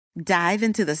Dive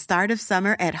into the start of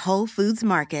summer at Whole Foods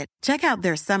Market. Check out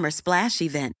their Summer Splash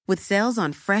event with sales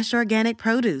on fresh organic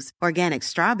produce, organic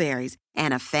strawberries,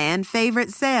 and a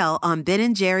fan-favorite sale on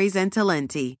Ben & Jerry's and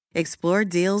Talenti. Explore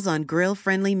deals on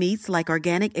grill-friendly meats like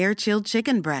organic air-chilled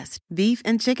chicken breast, beef,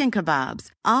 and chicken kebabs,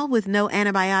 all with no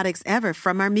antibiotics ever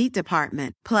from our meat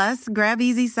department. Plus, grab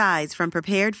easy sides from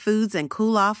prepared foods and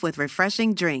cool off with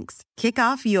refreshing drinks. Kick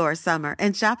off your summer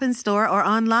and shop in store or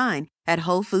online at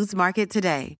Whole Foods Market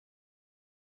today.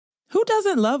 Who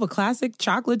doesn't love a classic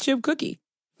chocolate chip cookie?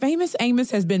 Famous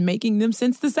Amos has been making them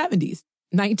since the 70s,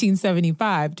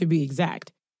 1975 to be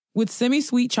exact. With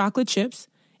semi-sweet chocolate chips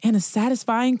and a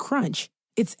satisfying crunch,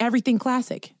 it's everything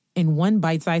classic in one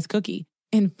bite-sized cookie,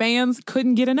 and fans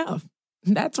couldn't get enough.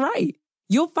 That's right.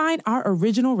 You'll find our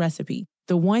original recipe,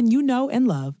 the one you know and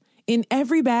love, in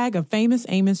every bag of Famous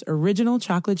Amos original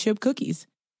chocolate chip cookies.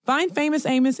 Find Famous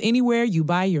Amos anywhere you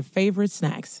buy your favorite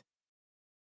snacks.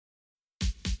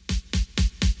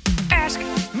 Ask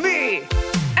me,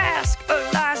 ask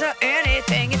Eliza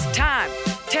anything. It's time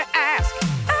to ask.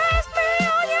 Ask me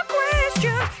all your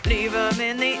questions. Leave them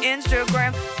in the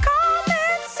Instagram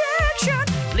comment section.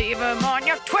 Leave them on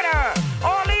your Twitter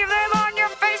or leave them on your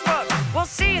Facebook. We'll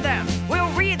see them,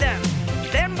 we'll read them,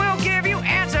 then we'll give you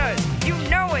answers. You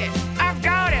know it, I've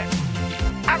got it.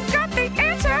 I've got the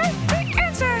answer,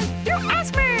 you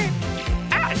ask me.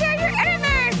 I'll tell you anything.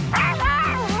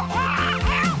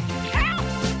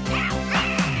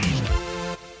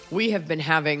 We have been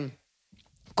having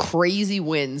crazy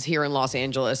winds here in Los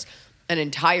Angeles. An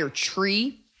entire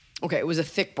tree, okay, it was a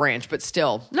thick branch, but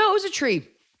still, no, it was a tree,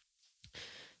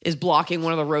 is blocking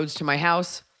one of the roads to my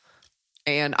house.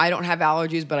 And I don't have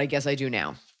allergies, but I guess I do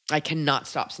now. I cannot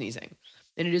stop sneezing.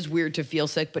 And it is weird to feel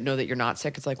sick, but know that you're not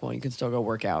sick. It's like, well, you can still go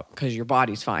work out because your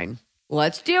body's fine.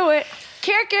 Let's do it.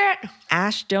 Kick it.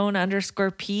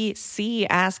 Ashdone_PC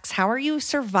asks, how are you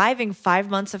surviving 5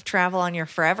 months of travel on your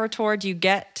forever tour? Do you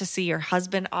get to see your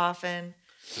husband often?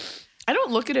 I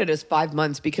don't look at it as 5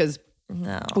 months because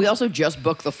No. we also just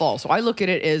booked the fall. So I look at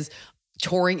it as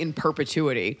touring in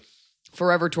perpetuity.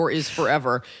 Forever tour is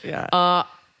forever. Yeah.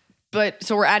 But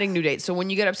so we're adding new dates. So when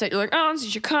you get upset, you're like, oh, it's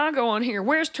Chicago on here.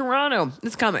 Where's Toronto?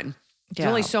 It's coming. There's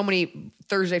only so many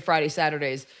Thursday, Friday,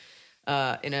 Saturdays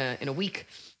in a week.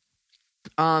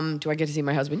 Do I get to see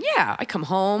my husband? Yeah. I come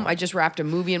home. I just wrapped a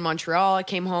movie in Montreal. I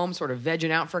came home sort of vegging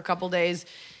out for a couple days.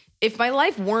 If my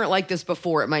life weren't like this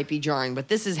before, it might be jarring, but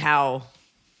this is how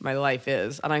my life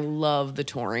is. And I love the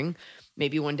touring.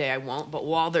 Maybe one day I won't, but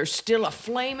while there's still a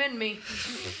flame in me,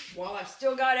 while I've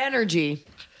still got energy,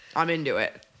 I'm into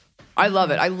it. I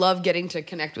love it. I love getting to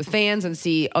connect with fans and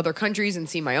see other countries and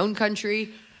see my own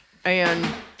country. And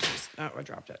I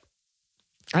dropped it.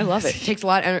 I love it. It takes a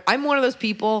lot of energy. I'm one of those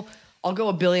people, I'll go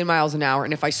 1 billion miles an hour,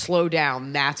 and if I slow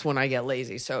down, that's when I get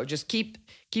lazy. So just keep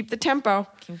the tempo.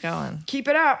 Keep going. Keep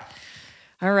it up.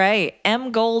 All right.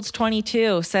 M Golds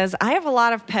 22 says, I have a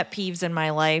lot of pet peeves in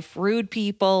my life. Rude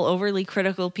people, overly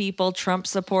critical people, Trump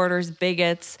supporters,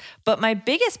 bigots. But my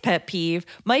biggest pet peeve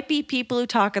might be people who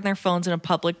talk on their phones in a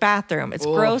public bathroom. It's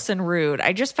gross and rude.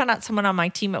 I just found out someone on my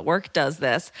team at work does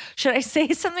this. Should I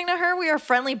say something to her? We are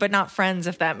friendly, but not friends,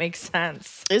 if that makes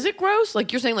sense. Is it gross?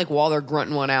 Like you're saying, like while they're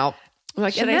grunting one out.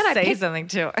 Like, Should I say something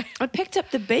to her? I picked up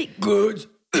the baked goods.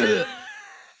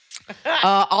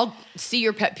 I'll see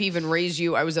your pet peeve and raise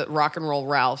you. I was at Rock and Roll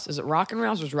Ralph's. Is it Rock and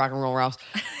Ralph's or is it Rock and Roll Ralph's?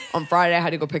 On Friday, I had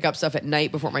to go pick up stuff at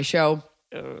night before my show.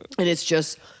 And it's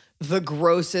just the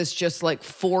grossest, just like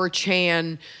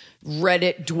 4chan,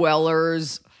 Reddit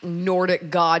dwellers, Nordic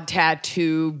god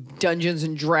tattoo, Dungeons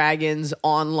and Dragons,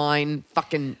 online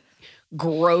fucking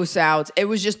gross outs. It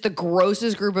was just the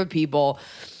grossest group of people.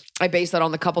 I based that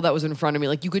on the couple that was in front of me.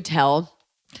 Like you could tell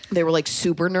they were like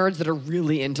super nerds that are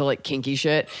really into like kinky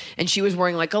shit. And she was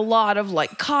wearing like a lot of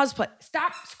like cosplay.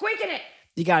 Stop squeaking it.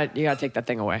 You gotta take that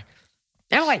thing away.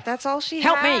 Anyway, That's all she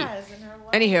help has me. in her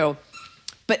life. Anywho,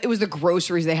 but it was the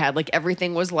groceries they had. Like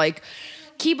everything was like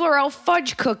Keebler Elf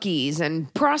fudge cookies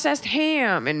and processed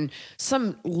ham and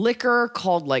some liquor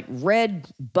called like Red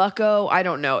Bucko. I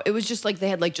don't know. It was just like they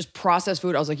had like just processed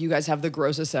food. I was like, you guys have the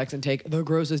grossest sex and take the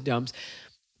grossest dumps.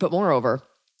 But moreover,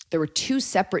 there were two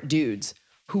separate dudes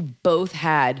who both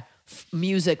had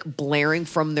music blaring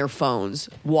from their phones,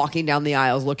 walking down the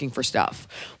aisles looking for stuff.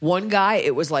 One guy,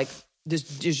 it was like this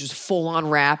just full on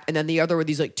rap. And then the other were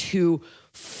these like two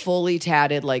fully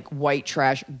tatted, like white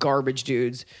trash garbage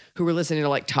dudes who were listening to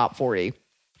like top 40.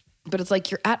 But it's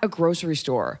like, you're at a grocery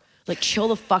store. Like chill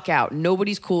the fuck out.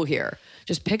 Nobody's cool here.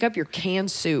 Just pick up your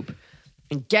canned soup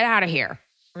and get out of here.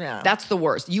 Yeah. That's the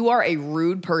worst. You are a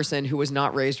rude person who was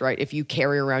not raised right if you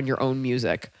carry around your own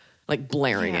music, like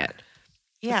blaring it.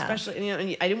 Yeah. Especially, you know,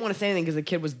 and I didn't want to say anything because the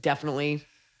kid was definitely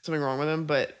something wrong with him,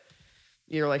 but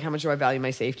you're like, how much do I value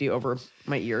my safety over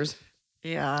my ears?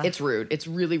 Yeah. It's rude. It's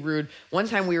really rude. One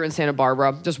time we were in Santa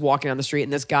Barbara, just walking down the street,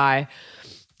 and this guy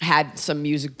had some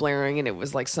music blaring, and it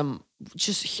was like some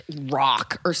just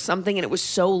rock or something, and it was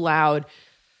so loud.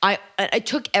 I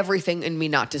took everything in me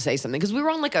not to say something because we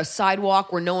were on like a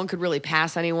sidewalk where no one could really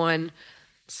pass anyone.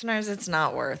 Sometimes it's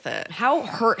not worth it. How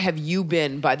hurt have you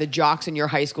been by the jocks in your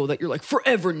high school that you're like,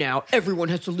 forever now, everyone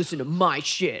has to listen to my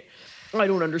shit? I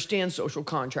don't understand social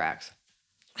contracts.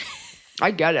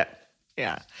 I get it.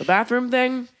 Yeah. The bathroom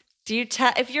thing. Do you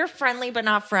if you're friendly but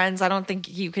not friends, I don't think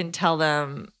you can tell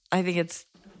them. I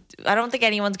don't think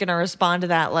anyone's going to respond to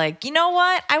that like, you know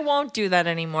what? I won't do that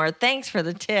anymore. Thanks for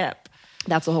the tip.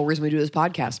 That's the whole reason we do this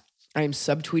podcast. I am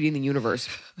subtweeting the universe.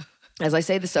 As I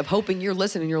say this stuff, hoping you're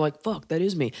listening, you're like, fuck, that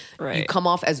is me. Right. You come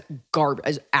off as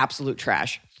as absolute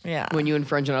trash. Yeah. When you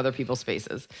infringe on other people's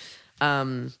spaces.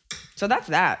 So that's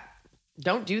that.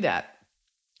 Don't do that.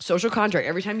 Social contract.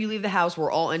 Every time you leave the house,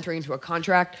 we're all entering into a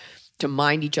contract to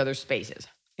mind each other's spaces.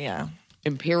 Yeah.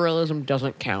 Imperialism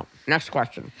doesn't count. Next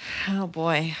question. Oh,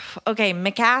 boy. Okay,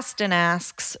 McAston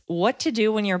asks, what to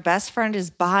do when your best friend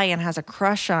is bi and has a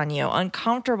crush on you?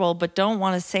 Uncomfortable, but don't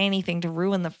want to say anything to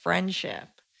ruin the friendship.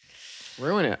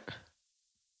 Ruin it.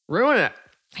 Ruin it.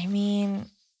 I mean...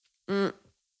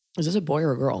 Is this a boy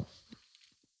or a girl?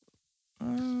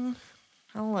 Oh,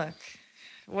 look.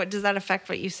 What does that affect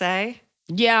what you say?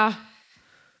 Yeah.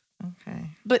 Okay.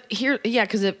 But here, yeah,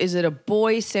 because is it a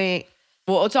boy saying...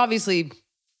 Well, it's obviously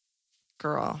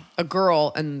girl. A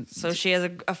girl, and so she has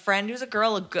a friend who's a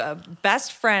girl, a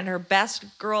best friend, her best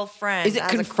girlfriend. Is it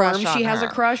confirmed she has a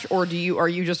crush, or are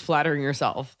you just flattering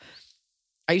yourself?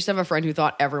 I used to have a friend who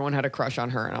thought everyone had a crush on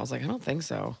her, and I was like, I don't think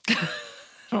so. I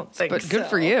don't think but so. Good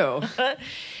for you.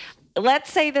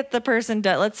 Let's say that the person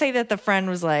does. Let's say that the friend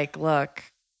was like, look,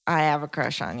 I have a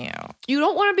crush on you. You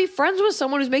don't want to be friends with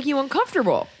someone who's making you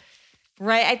uncomfortable.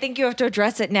 Right. I think you have to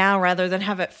address it now rather than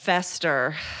have it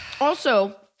fester.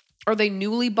 Also, are they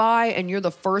newly bi and you're the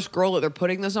first girl that they're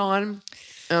putting this on?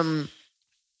 But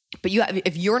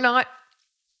if you're not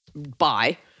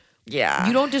bi, yeah,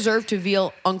 you don't deserve to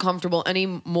feel uncomfortable any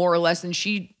more or less than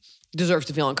she deserves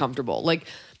to feel uncomfortable. Like,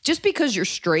 just because you're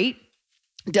straight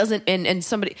doesn't, and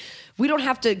somebody, we don't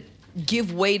have to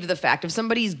give way to the fact if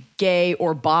somebody's gay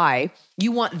or bi, you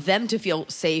want them to feel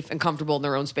safe and comfortable in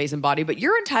their own space and body, but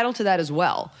you're entitled to that as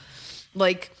well.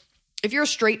 Like, if you're a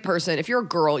straight person, if you're a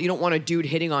girl, you don't want a dude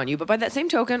hitting on you, but by that same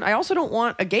token, I also don't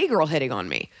want a gay girl hitting on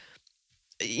me,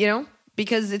 you know,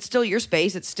 because it's still your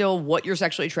space. It's still what you're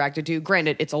sexually attracted to.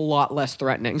 Granted, it's a lot less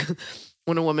threatening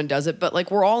when a woman does it, but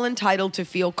like, we're all entitled to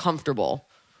feel comfortable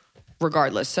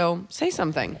regardless. So say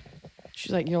something.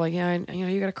 She's like, you're like, yeah,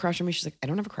 you got a crush on me. She's like, I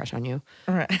don't have a crush on you.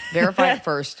 Right. Verify it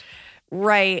first.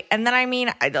 Right. And then, I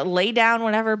mean, lay down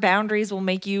whatever boundaries will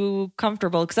make you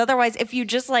comfortable. Because otherwise, if you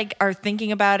just like are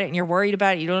thinking about it and you're worried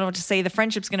about it, you don't know what to say, the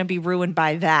friendship's going to be ruined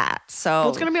by that. So well,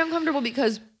 it's going to be uncomfortable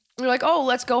because you're like, oh,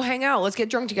 let's go hang out. Let's get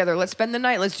drunk together. Let's spend the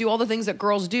night. Let's do all the things that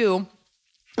girls do.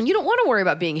 And you don't want to worry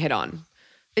about being hit on.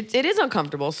 It is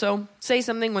uncomfortable. So say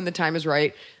something when the time is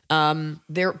right.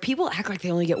 People act like they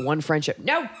only get one friendship.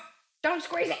 No. Don't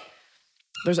squeeze it.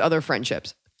 There's other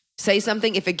friendships. Say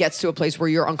something if it gets to a place where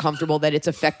you're uncomfortable that it's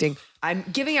affecting. I'm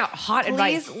giving out hot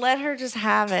advice. Please let her just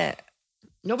have it.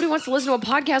 Nobody wants to listen to a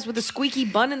podcast with a squeaky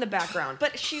bun in the background.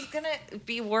 But she's going to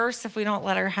be worse if we don't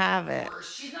let her have it.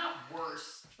 Worse. She's not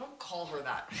worse. Don't call her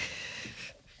that.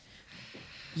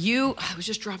 I was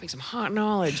just dropping some hot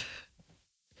knowledge.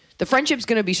 The friendship's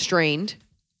going to be strained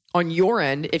on your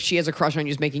end if she has a crush on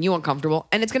you, is making you uncomfortable.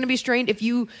 And it's going to be strained if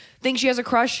you think she has a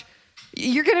crush.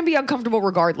 You're going to be uncomfortable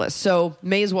regardless. So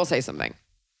may as well say something.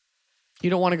 You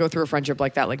don't want to go through a friendship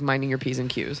like that, like minding your P's and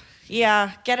Q's.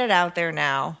 Yeah, get it out there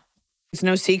now. It's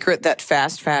no secret that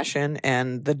fast fashion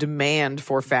and the demand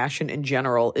for fashion in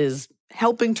general is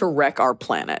helping to wreck our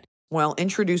planet. Well,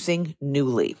 introducing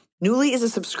Nuuly. Nuuly is a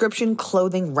subscription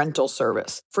clothing rental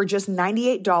service. For just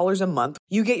 $98 a month,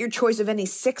 you get your choice of any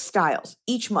 6 styles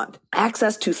each month,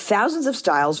 access to thousands of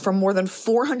styles from more than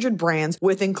 400 brands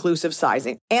with inclusive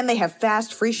sizing. And they have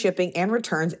fast, free shipping and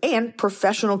returns and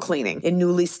professional cleaning in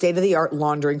Nuuly's state-of-the-art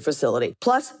laundering facility.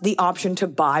 Plus, the option to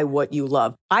buy what you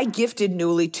love. I gifted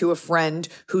Nuuly to a friend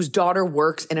whose daughter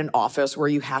works in an office where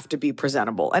you have to be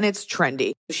presentable, and it's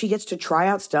trendy. She gets to try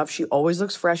out stuff. She always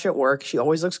looks fresh at work. She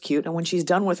always looks cute. And when she's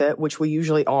done with it, which we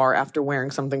usually are after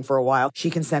wearing something for a while, she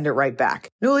can send it right back.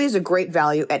 Nuuly is a great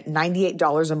value at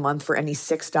 $98 a month for any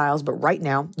 6 styles, but right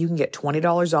now you can get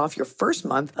 $20 off your first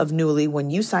month of Nuuly when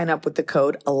you sign up with the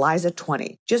code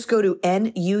ELIZA20. Just go to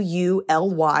NUULY.com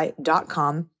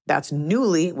That's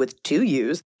Nuuly with 2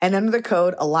 U's, and enter the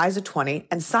code ELIZA20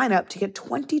 and sign up to get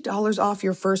 $20 off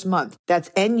your first month. That's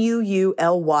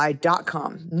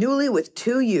Nuuly.com. Nuuly with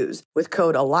 2 U's with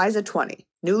code ELIZA20.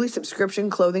 Nuuly subscription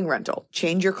clothing rental.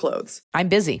 Change your clothes. I'm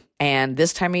busy, and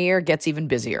this time of year gets even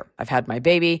busier. I've had my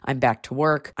baby, I'm back to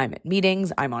work, I'm at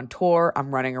meetings, I'm on tour,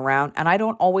 I'm running around, and I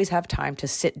don't always have time to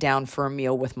sit down for a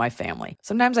meal with my family.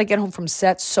 Sometimes I get home from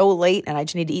set so late and I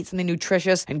just need to eat something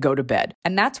nutritious and go to bed.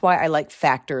 And that's why I like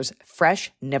Factor's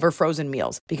fresh, never frozen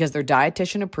meals, because they're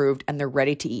dietitian approved and they're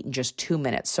ready to eat in just 2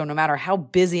 minutes. So no matter how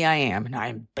busy I am, and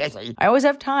I'm busy, I always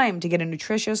have time to get a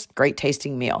nutritious, great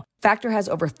tasting meal. Factor has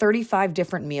over 35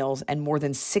 different meals and more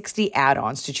than 60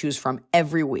 add-ons to choose from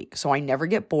every week, so I never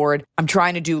get bored. I'm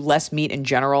trying to do less meat in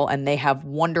general, and they have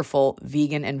wonderful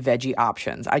vegan and veggie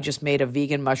options. I just made a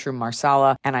vegan mushroom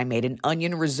marsala, and I made an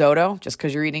onion risotto. Just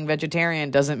because you're eating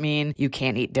vegetarian doesn't mean you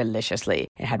can't eat deliciously.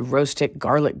 It had roasted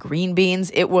garlic green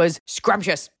beans. It was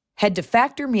scrumptious. Head to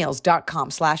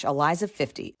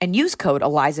factormeals.com/Eliza50 and use code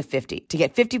Eliza50 to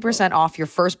get 50% off your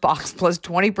first box plus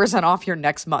 20% off your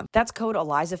next month. That's code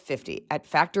Eliza50 at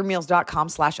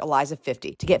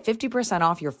factormeals.com/Eliza50 to get 50%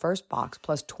 off your first box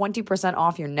plus 20%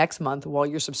 off your next month while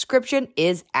your subscription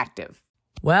is active.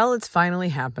 Well, it's finally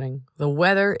happening. The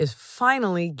weather is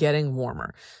finally getting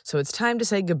warmer. So it's time to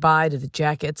say goodbye to the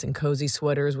jackets and cozy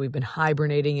sweaters we've been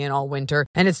hibernating in all winter.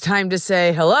 And it's time to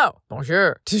say hello,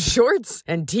 bonjour, to shorts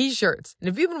and t-shirts. And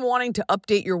if you've been wanting to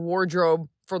update your wardrobe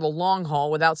for the long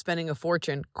haul without spending a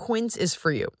fortune, Quince is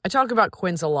for you. I talk about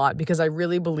Quince a lot because I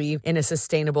really believe in a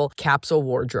sustainable capsule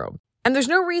wardrobe. And there's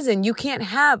no reason you can't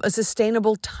have a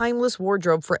sustainable, timeless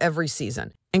wardrobe for every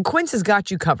season. And Quince has got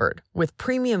you covered with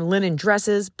premium linen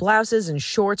dresses, blouses, and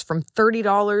shorts from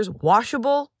 $30,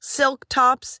 washable, silk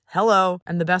tops, hello.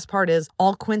 And the best part is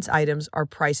all Quince items are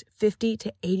priced 50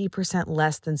 to 80%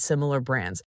 less than similar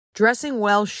brands. Dressing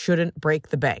well shouldn't break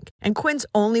the bank. And Quince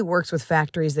only works with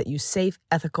factories that use safe,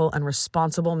 ethical, and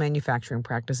responsible manufacturing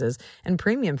practices and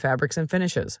premium fabrics and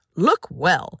finishes. Look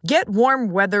well. Get warm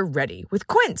weather ready with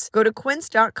Quince. Go to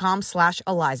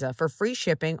quince.com/Eliza for free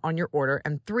shipping on your order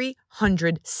and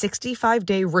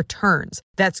 365-day returns.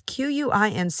 That's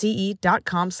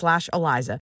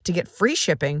QUINCE.com/Eliza to get free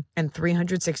shipping and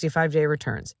 365-day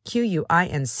returns.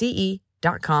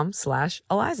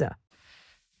 QUINCE.com/Eliza.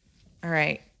 All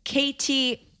right.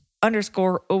 KT_Oulette.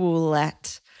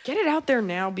 Get it out there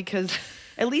now, because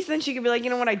at least then she could be like, you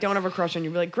know what, I don't have a crush on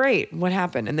you. Be like, great, what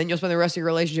happened? And then you'll spend the rest of your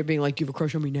relationship being like, you have a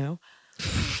crush on me now?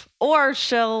 Or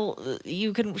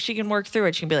she can work through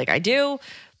it. She can be like, I do,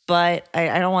 but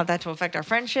I don't want that to affect our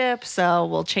friendship, so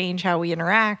we'll change how we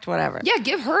interact, whatever. Yeah,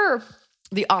 give her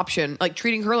the option, like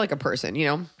treating her like a person, you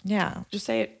know? Yeah. Just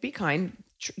say it, be kind.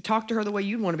 Talk to her the way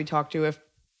you'd want to be talked to if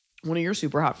one of your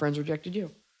super hot friends rejected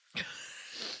you.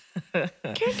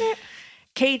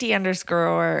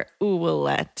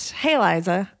 KT_Oulette. Hey,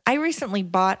 Liza. I recently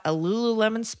bought a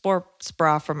Lululemon sports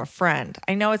bra from a friend.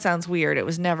 I know it sounds weird. It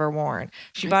was never worn.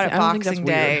 She bought it Boxing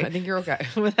Day. I think you're okay.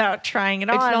 Without trying it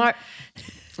on. It's not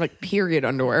like period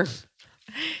underwear.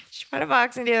 She bought it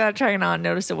Boxing Day without trying it on.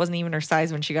 Noticed it wasn't even her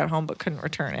size when she got home, but couldn't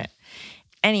return it.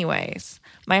 Anyways,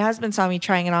 my husband saw me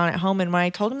trying it on at home, and when I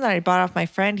told him that I bought off my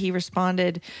friend, he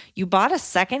responded, "You bought a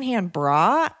secondhand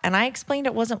bra?" And I explained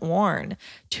it wasn't worn.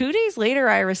 2 days later,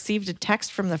 I received a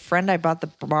text from the friend I bought the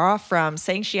bra from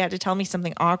saying she had to tell me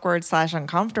something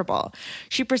awkward/uncomfortable.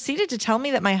 She proceeded to tell me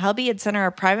that my hubby had sent her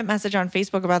a private message on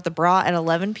Facebook about the bra at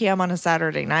 11 p.m. on a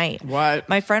Saturday night. What?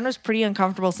 My friend was pretty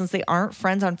uncomfortable since they aren't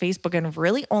friends on Facebook and have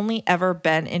really only ever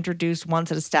been introduced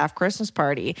once at a staff Christmas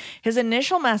party. His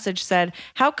initial message said,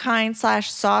 "How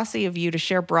kind/saucy of you to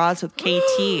share bras with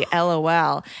KT,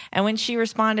 LOL." And when she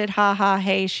responded, "Haha,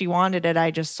 hey, she wanted it,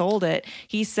 I just sold it,"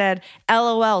 he said,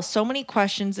 "LOL, so many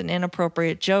questions and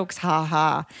inappropriate jokes,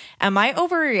 haha." Am I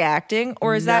overreacting,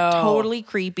 or is that totally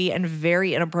creepy and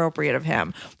very inappropriate of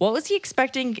him? What was he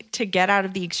expecting to get out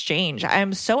of the exchange? I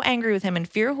am so angry with him and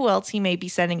fear who else he may be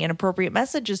sending inappropriate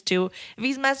messages to if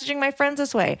he's messaging my friends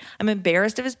this way. I'm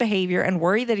embarrassed of his behavior and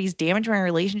worried that he's damaged my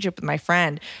relationship with my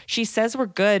friend. She says we're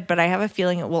good, but I have a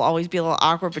feeling it will always be a little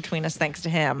awkward between us thanks to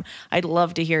him. I'd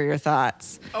love to hear your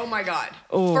thoughts. Oh my God.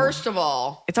 Ooh. First of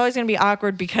all, it's always going to be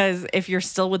awkward because if you're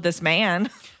still with this man.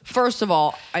 First of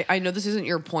all, I know this isn't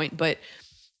your point, but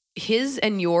his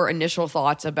and your initial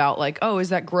thoughts about like, oh, is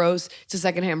that gross? It's a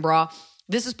secondhand bra.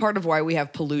 This is part of why we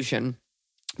have pollution,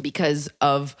 because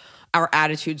of our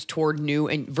attitudes toward new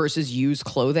and versus used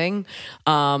clothing,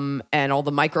 and all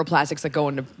the microplastics that go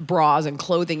into bras and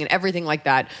clothing and everything like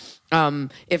that.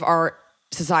 If our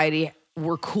society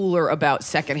were cooler about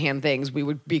secondhand things, we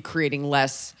would be creating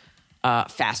less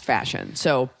fast fashion.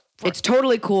 So It's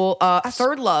totally cool.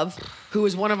 Third Love, who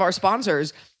is one of our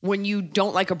sponsors, when you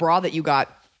don't like a bra that you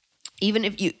got, even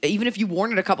if you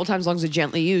worn it a couple times, as long as it's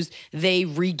gently used, they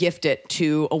re-gift it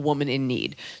to a woman in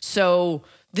need. So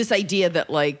this idea that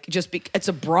like it's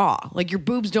a bra, like your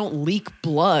boobs don't leak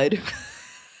blood.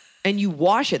 And you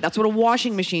wash it. That's what a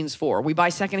washing machine's for. We buy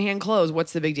secondhand clothes.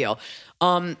 What's the big deal?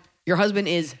 Your husband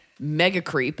is mega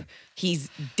creep.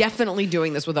 He's definitely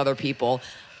doing this with other people.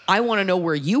 I want to know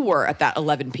where you were at that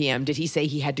 11 p.m. Did he say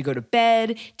he had to go to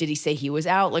bed? Did he say he was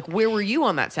out? Like, where were you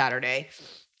on that Saturday?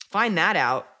 Find that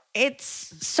out. It's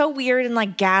so weird and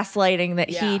like gaslighting that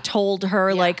he told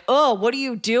her like, oh, what are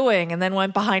you doing? And then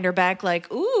went behind her back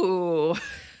like, ooh.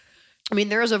 I mean,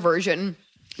 there is a version.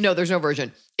 No, there's no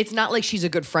version. It's not like she's a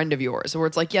good friend of yours where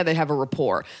it's like, yeah, they have a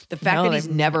rapport. The fact that he's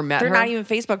never met her. They're not even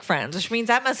Facebook friends, which means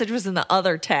that message was in the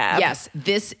other tab. Yes,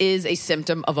 this is a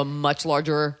symptom of a much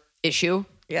larger issue.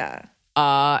 Yeah.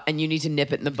 And you need to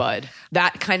nip it in the bud.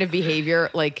 That kind of behavior,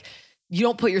 like, you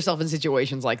don't put yourself in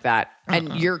situations like that.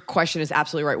 And your question is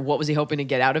absolutely right. What was he hoping to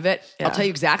get out of it? Yeah. I'll tell you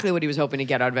exactly what he was hoping to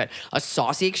get out of it. A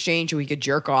saucy exchange where he could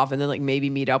jerk off and then like maybe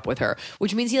meet up with her,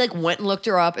 which means he like went and looked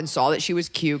her up and saw that she was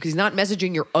cute because he's not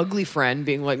messaging your ugly friend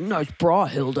being like, nice bra,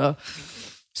 Hilda.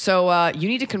 So you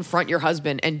need to confront your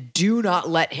husband and do not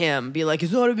let him be like,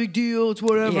 it's not a big deal. It's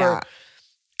whatever. Yeah.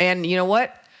 And you know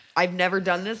what? I've never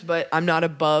done this, but I'm not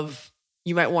above.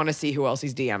 You might want to see who else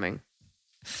he's DMing.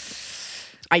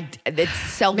 It's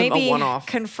seldom maybe a one-off.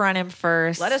 Confront him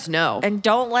first. Let us know. And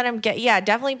don't let him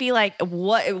definitely be like,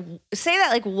 say that,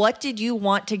 like, what did you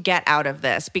want to get out of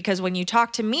this? Because when you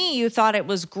talked to me, you thought it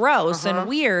was gross and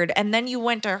weird. And then you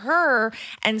went to her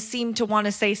and seemed to want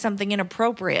to say something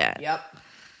inappropriate. Yep.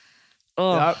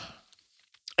 Ugh. Yep.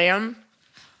 And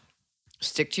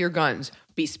stick to your guns.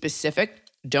 Be specific.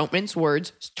 Don't mince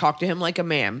words. Talk to him like a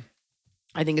man.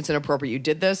 I think it's inappropriate. You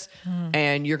did this,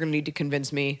 and you're going to need to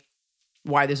convince me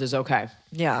why this is okay.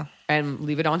 Yeah. And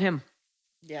leave it on him.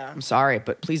 Yeah. I'm sorry,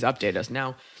 but please update us.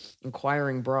 Now,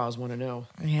 inquiring bras want to know.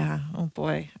 Yeah. Oh,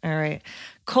 boy. All right.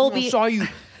 Colby. I saw you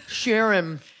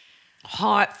sharing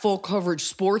hot, full coverage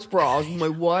sports bras with my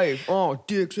wife. Oh,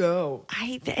 dicks out.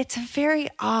 It's a very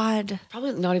odd.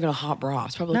 Probably not even a hot bra.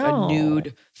 It's probably like a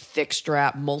nude, thick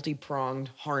strap, multi-pronged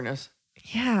harness.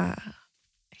 Yeah.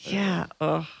 Yeah.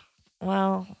 Ugh.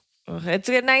 Well, it's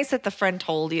nice that the friend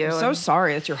told you. I'm so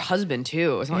sorry. That's your husband,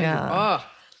 too. It's not like,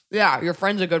 yeah, your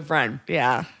friend's a good friend.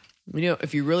 Yeah. You know,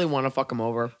 if you really want to fuck him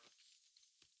over,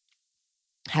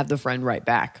 have the friend write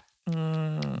back.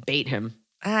 Bait him.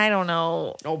 I don't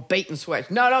know. Oh, bait and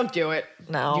switch. No, don't do it.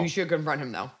 No. You should confront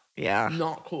him, though. Yeah.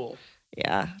 Not cool.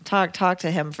 Yeah. Talk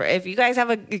to him for if you guys have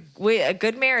a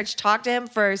good marriage, talk to him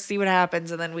first, see what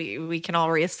happens, and then we can all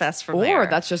reassess from there. Or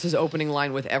that's just his opening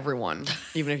line with everyone,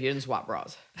 even if you didn't swap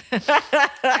bras.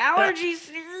 Allergy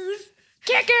snooze.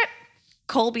 Kick it.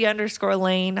 Colby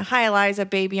 _Lane. Hi, Eliza.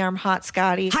 Baby arm. Hot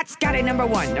Scotty. Hot Scotty number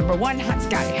one. Number one, Hot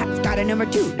Scotty. Hot Scotty number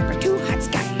two. Number two, Hot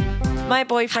Scotty. My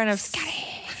boyfriend of Scotty.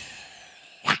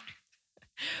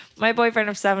 My boyfriend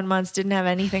of 7 months didn't have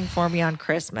anything for me on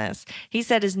Christmas. He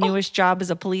said his newest job as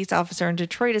a police officer in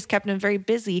Detroit has kept him very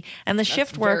busy, and the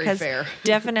shift work has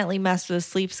definitely messed with his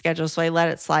sleep schedule, so I let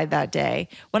it slide that day.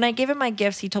 When I gave him my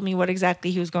gifts, he told me what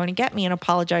exactly he was going to get me and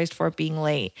apologized for it being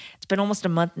late. It's been almost a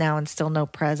month now and still no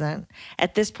present.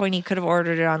 At this point, he could have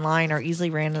ordered it online or easily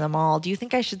ran to the mall. Do you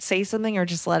think I should say something or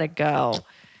just let it go?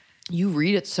 You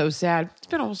read it so sad. It's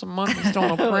been almost a month and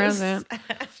still no present.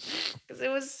 It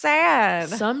was sad.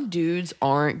 Some dudes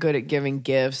aren't good at giving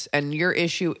gifts, and your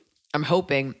issue, I'm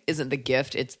hoping, isn't the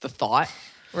gift, it's the thought.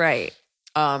 Right.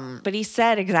 But he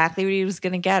said exactly what he was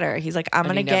going to get her. He's like, I'm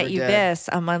going to get you this.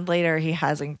 A month later, he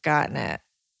hasn't gotten it.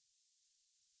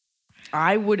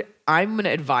 I'm going to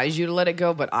advise you to let it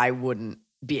go, but I wouldn't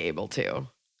be able to.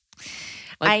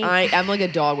 Like I'm like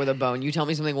a dog with a bone. You tell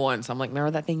me something once, I'm like, remember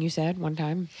that thing you said one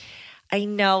time? I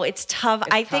know. It's tough.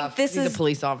 I think this is the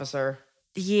police officer.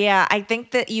 Yeah, I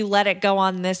think that you let it go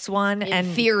on this one. In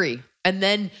theory. And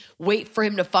then wait for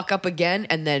him to fuck up again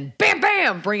and then bam,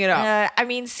 bam, bring it up. I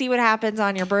mean, see what happens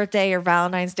on your birthday or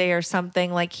Valentine's Day or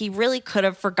something. Like, he really could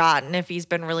have forgotten if he's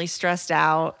been really stressed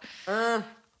out.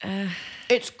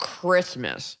 It's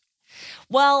Christmas.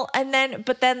 Well,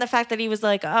 but then the fact that he was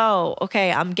like, oh,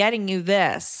 okay, I'm getting you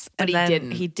this. But he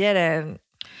didn't. He didn't.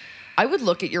 I would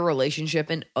look at your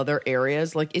relationship in other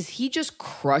areas. Like, is he just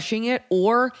crushing it,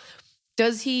 or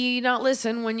does he not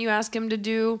listen when you ask him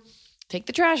to take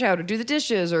the trash out or do the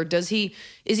dishes, or is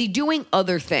he doing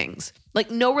other things?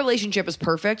 Like, no relationship is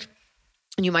perfect.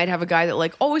 And you might have a guy that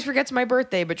like always forgets my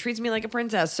birthday but treats me like a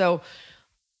princess. So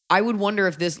I would wonder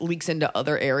if this leaks into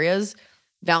other areas.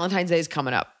 Valentine's Day is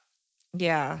coming up.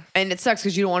 Yeah. And it sucks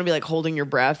because you don't want to be like holding your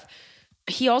breath.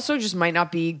 He also just might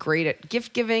not be great at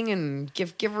gift giving and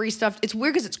gift givery stuff. It's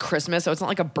weird because it's Christmas, so it's not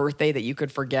like a birthday that you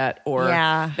could forget or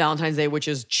Valentine's Day, which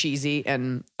is cheesy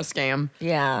and a scam.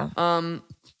 Yeah. I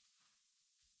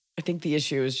think the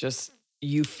issue is just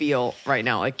you feel right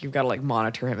now like you've got to like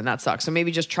monitor him, and that sucks. So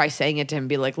maybe just try saying it to him.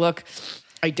 Be like, look,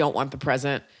 I don't want the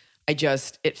present.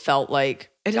 It felt like,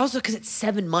 and also because it's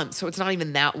 7 months, so it's not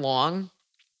even that long.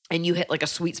 And you hit like a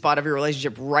sweet spot of your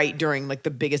relationship right during like the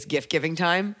biggest gift giving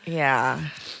time. Yeah.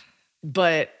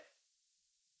 But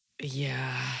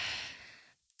yeah.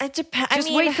 It depends.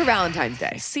 Just wait for Valentine's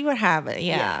Day. See what happens.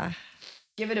 Yeah.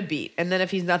 Give it a beat. And then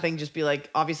if he's nothing, just be like,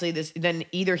 obviously then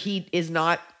either he is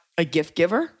not a gift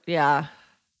giver. Yeah.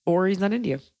 Or he's not into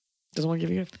you. Doesn't want to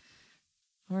give you a gift.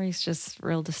 Or he's just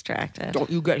real distracted. Don't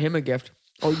you get him a gift.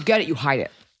 Or you get it, you hide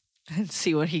it. And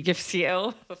see what he gives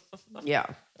you. Yeah.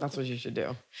 That's what you should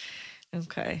do.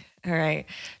 Okay. All right.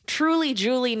 Truly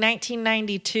Julie,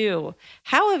 1992.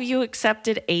 How have you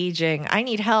accepted aging? I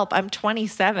need help. I'm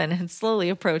 27 and slowly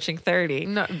approaching 30.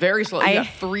 Not very slow. You got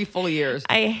 3 full years.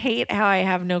 I hate how I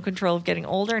have no control of getting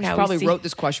older and She how probably we see wrote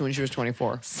this question when she was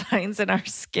 24. signs in our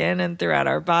skin and throughout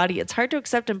our body. It's hard to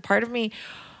accept, and part of me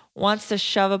wants to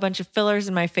shove a bunch of fillers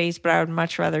in my face, but I would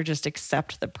much rather just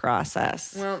accept the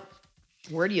process. Well,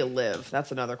 where do you live?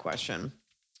 That's another question.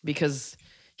 Because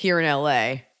here in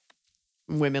LA,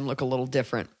 women look a little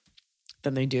different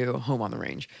than they do home on the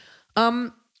range.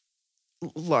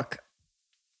 Look,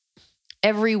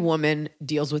 every woman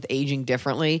deals with aging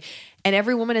differently, and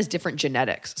every woman has different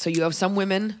genetics. So you have some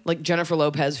women like Jennifer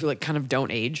Lopez who like kind of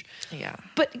don't age. Yeah.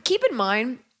 But keep in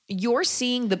mind, you're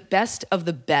seeing the best of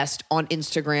the best on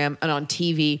Instagram and on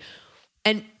TV.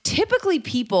 And typically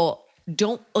people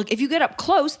don't, like, if you get up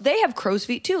close, they have crow's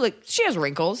feet too. Like, she has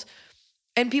wrinkles.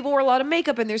 And people wear a lot of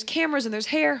makeup, and there's cameras and there's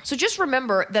hair. So just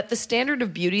remember that the standard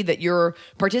of beauty that you're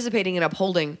participating in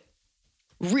upholding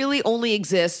really only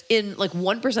exists in like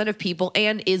 1% of people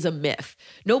and is a myth.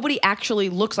 Nobody actually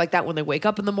looks like that when they wake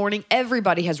up in the morning.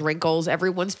 Everybody has wrinkles.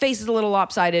 Everyone's face is a little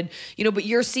lopsided, but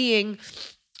you're seeing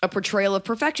a portrayal of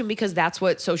perfection because that's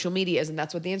what social media is, and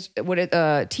that's what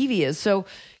TV is. So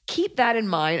keep that in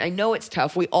mind. I know it's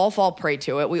tough. We all fall prey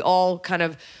to it. We all kind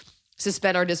of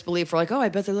suspend our disbelief. We're like, oh, I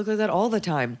bet they look like that all the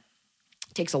time.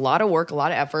 It takes a lot of work, a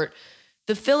lot of effort.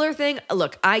 The filler thing,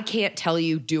 look, I can't tell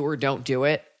you do or don't do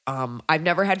it. I've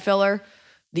never had filler.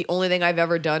 The only thing I've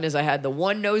ever done is I had the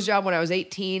one nose job when I was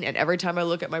 18, and every time I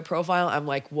look at my profile, I'm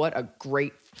like, what a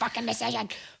great fucking decision.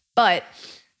 But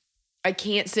I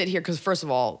can't sit here because, first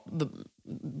of all, the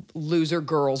loser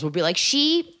girls would be like,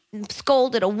 she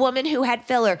scolded a woman who had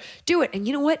filler. Do it. And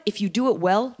you know what? If you do it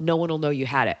well, no one will know you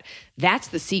had it. That's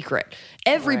the secret.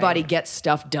 Everybody gets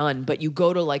stuff done, but you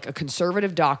go to like a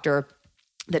conservative doctor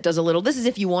that does a little, this is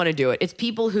if you want to do it. It's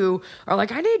people who are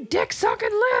like, I need dick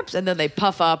sucking lips. And then they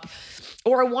puff up.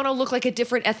 Or I want to look like a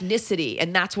different ethnicity.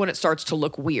 And that's when it starts to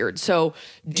look weird. So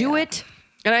do it.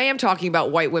 And I am talking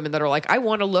about white women that are like, I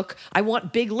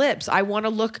want big lips. I want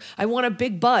a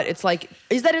big butt. It's like,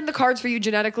 is that in the cards for you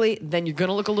genetically? Then you're going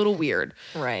to look a little weird.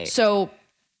 Right. So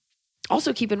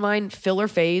also keep in mind, filler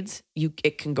fades.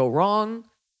 It can go wrong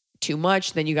too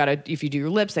much. Then if you do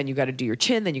your lips, then you got to do your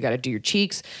chin, then you got to do your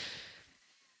cheeks.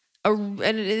 And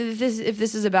if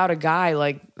this is about a guy,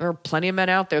 like, there are plenty of men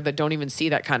out there that don't even see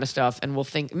that kind of stuff and will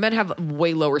think, men have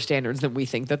way lower standards than we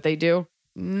think that they do.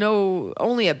 No,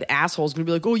 only an asshole's gonna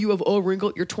be like, oh, you have a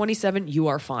wrinkle. You're 27. You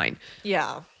are fine.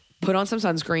 Yeah. Put on some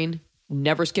sunscreen.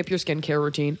 Never skip your skincare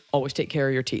routine. Always take care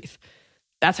of your teeth.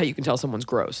 That's how you can tell someone's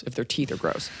gross, if their teeth are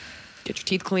gross. Get your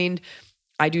teeth cleaned.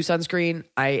 I do sunscreen.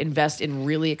 I invest in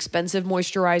really expensive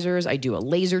moisturizers. I do a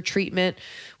laser treatment,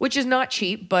 which is not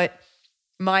cheap, but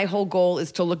my whole goal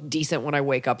is to look decent when I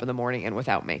wake up in the morning and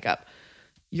without makeup.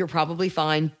 You're probably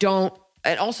fine.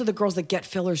 And also the girls that get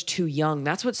fillers too young.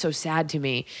 That's what's so sad to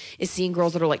me, is seeing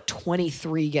girls that are like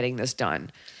 23 getting this done.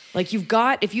 Like,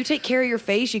 if you take care of your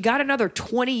face, you got another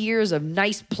 20 years of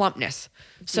nice plumpness.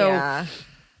 So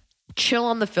chill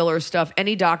on the filler stuff.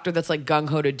 Any doctor that's like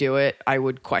gung-ho to do it, I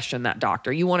would question that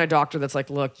doctor. You want a doctor that's like,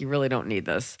 look, you really don't need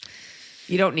this.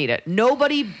 You don't need it.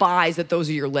 Nobody buys that those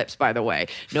are your lips, by the way.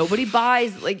 Nobody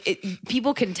buys, like,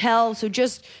 people can tell. So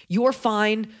just, you're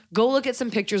fine. Go look at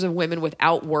some pictures of women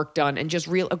without work done and just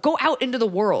go out into the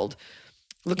world.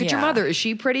 Look at your mother. Is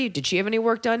she pretty? Did she have any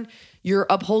work done? You're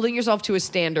upholding yourself to a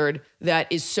standard that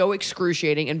is so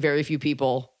excruciating and very few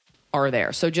people are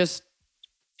there. So just,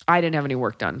 I didn't have any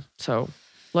work done. So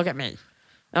look at me.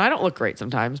 And I don't look great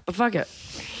sometimes, but fuck it.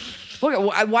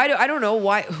 Look, I don't know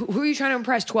why. Who are you trying to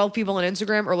impress? 12 people on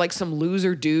Instagram, or like some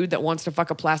loser dude that wants to fuck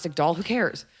a plastic doll? Who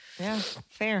cares? Yeah,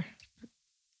 fair.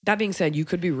 That being said, you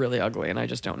could be really ugly and I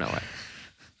just don't know it.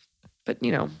 But,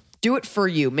 do it for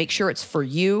you. Make sure it's for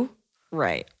you.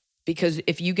 Right. Because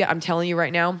I'm telling you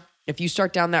right now, if you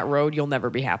start down that road, you'll never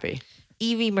be happy.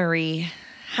 Evie Marie.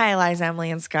 Hi, Liza,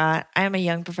 Emily, and Scott. I am a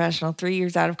young professional, 3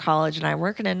 years out of college, and I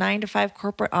work in a 9-to-5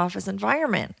 corporate office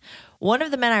environment. One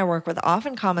of the men I work with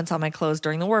often comments on my clothes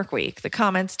during the work week. The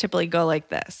comments typically go like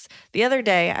this. The other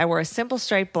day, I wore a simple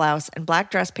striped blouse and black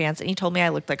dress pants, and he told me I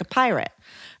looked like a pirate.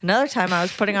 Another time, I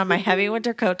was putting on my heavy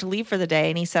winter coat to leave for the day,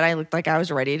 and he said I looked like I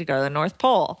was ready to go to the North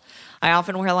Pole. I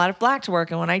often wear a lot of black to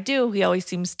work, and when I do, he always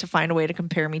seems to find a way to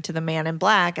compare me to the man in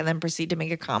black and then proceed to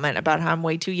make a comment about how I'm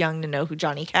way too young to know who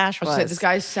Johnny Cash was. This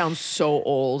guy sounds so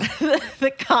old.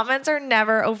 The comments are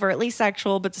never overtly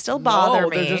sexual, but still bother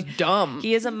me. They're just dumb.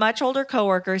 He is a much older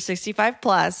coworker, 65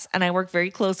 plus, and I work very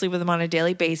closely with him on a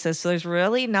daily basis, so there's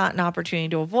really not an opportunity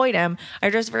to avoid him. I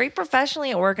dress very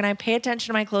professionally at work, and I pay attention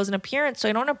to my clothes and appearance, so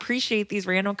I don't appreciate these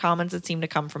random comments that seem to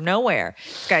come from nowhere.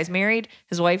 This guy's married.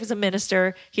 His wife is a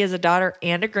minister. He has a daughter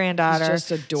and a granddaughter. He's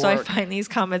just a dork. So I find these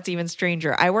comments even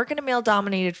stranger. I work in a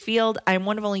male-dominated field. I'm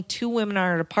one of only 2 women in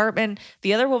our department.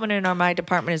 The other woman in my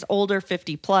department is older,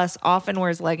 50 plus, often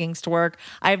wears leggings to work.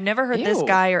 I've never heard this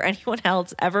guy or anyone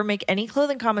else ever make any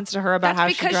clothing comments to her about how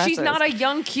she dresses. That's because she's not a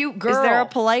young, cute girl. Is there a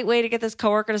polite way to get this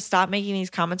coworker to stop making these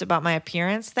comments about my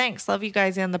appearance? Thanks. Love you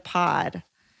guys and the pod.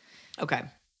 Okay.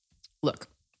 Look,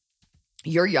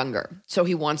 you're younger, so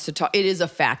he wants to talk. It is a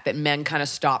fact that men kind of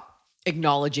stop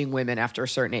acknowledging women after a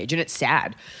certain age, and it's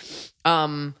sad.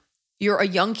 You're a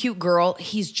young, cute girl.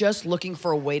 He's just looking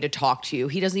for a way to talk to you.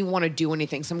 He doesn't even want to do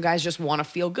anything. Some guys just want to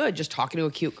feel good just talking to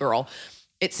a cute girl.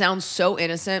 It sounds so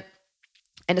innocent,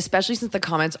 and especially since the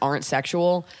comments aren't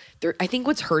sexual, I think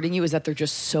what's hurting you is that they're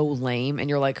just so lame, and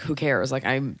you're like, who cares? Like,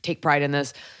 I take pride in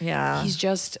this. Yeah. He's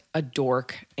just a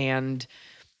dork, and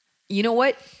you know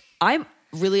what? I'm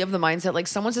really of the mindset, like,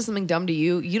 someone says something dumb to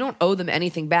you, you don't owe them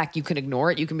anything back. You can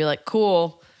ignore it. You can be like,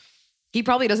 cool. He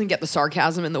probably doesn't get the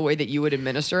sarcasm in the way that you would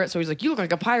administer it. So he's like, you look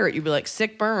like a pirate. You'd be like,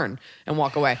 sick burn, and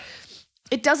walk away.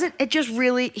 It just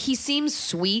really, he seems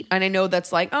sweet. And I know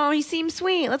that's like, oh, he seems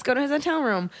sweet. Let's go to his hotel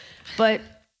room. But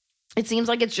it seems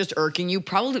like it's just irking you,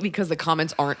 probably because the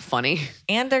comments aren't funny.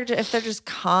 And if they're just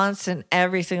constant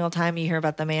every single time you hear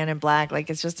about the man in black, like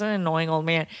it's just an annoying old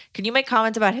man. Can you make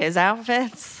comments about his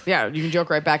outfits? Yeah, you can joke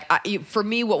right back. For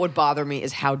me, what would bother me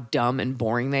is how dumb and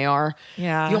boring they are.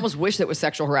 Yeah. You almost wish that was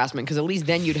sexual harassment because at least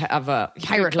then you'd have a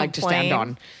pirate leg to stand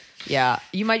on. Yeah,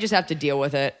 you might just have to deal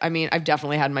with it. I mean, I've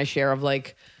definitely had my share of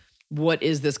like, what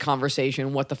is this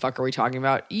conversation? What the fuck are we talking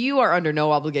about? You are under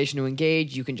no obligation to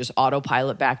engage. You can just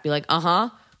autopilot back, be like,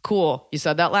 cool. You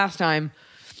said that last time.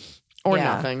 Or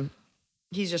nothing.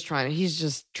 He's just trying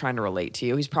to relate to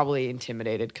you. He's probably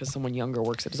intimidated because someone younger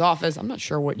works at his office. I'm not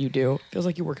sure what you do. Feels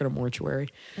like you work at a mortuary.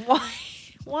 Why?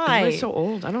 Everybody's so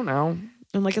old. I don't know.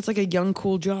 And like, it's like a young,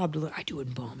 cool job. I do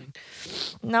embalming.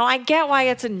 No, I get why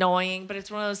it's annoying, but it's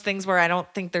one of those things where I don't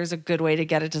think there's a good way to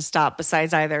get it to stop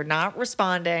besides either not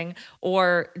responding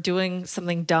or doing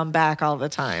something dumb back all the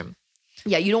time.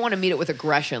 Yeah, you don't want to meet it with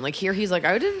aggression. Like here, he's like,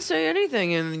 I didn't say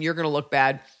anything, and you're going to look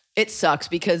bad. It sucks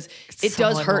because it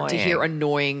does hurt to hear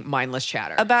annoying, mindless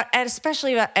chatter. And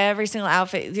especially about every single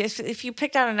outfit. If you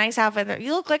picked out a nice outfit,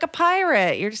 you look like a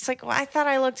pirate. You're just like, well, I thought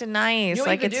I looked nice. You know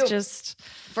like it's just...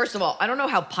 First of all, I don't know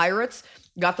how pirates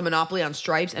got the monopoly on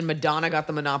stripes and Madonna got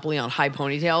the monopoly on high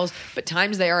ponytails, but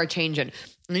times they are a-changing.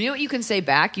 And you know what you can say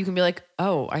back? You can be like,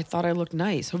 oh, I thought I looked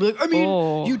nice. I'll be like, I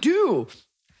mean, you do.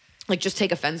 Like, just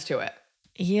take offense to it.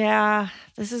 Yeah,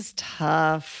 this is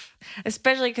tough.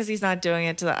 Especially because he's not doing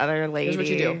it to the other lady. Here's what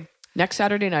you do. Next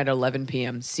Saturday night at 11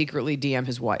 p.m., secretly DM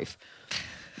his wife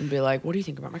and be like, what do you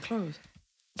think about my clothes?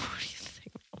 What do you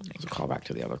think? It's a call back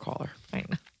to the other caller. I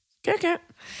know. Get.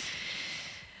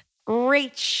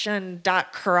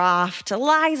 Rachel.croft.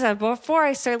 Eliza, before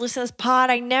I started listening to this pod,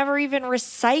 I never even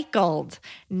recycled.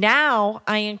 Now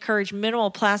I encourage minimal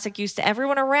plastic use to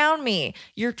everyone around me.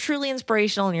 You're truly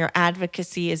inspirational and your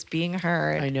advocacy is being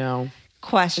heard. I know.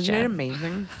 Question. Isn't it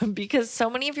amazing? Because so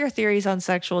many of your theories on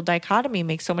sexual dichotomy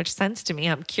make so much sense to me.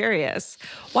 I'm curious.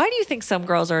 Why do you think some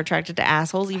girls are attracted to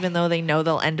assholes even though they know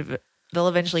they'll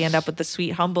eventually end up with the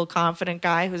sweet, humble, confident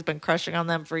guy who's been crushing on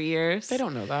them for years? They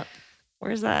don't know that.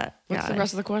 Where's that? What's the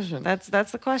rest of the question?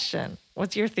 That's the question.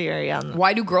 What's your theory on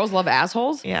why do girls love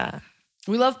assholes? Yeah.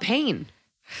 We love pain.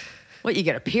 What, you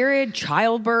get a period,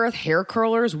 childbirth, hair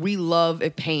curlers? We love a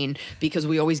pain because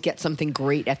we always get something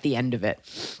great at the end of it.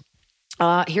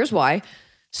 Here's why.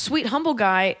 Sweet, humble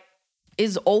guy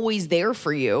is always there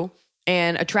for you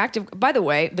and attractive. By the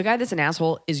way, the guy that's an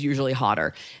asshole is usually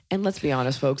hotter. And let's be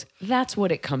honest, folks, that's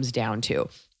what it comes down to.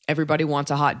 Everybody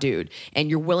wants a hot dude, and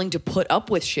you're willing to put up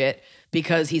with shit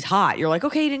because he's hot. You're like,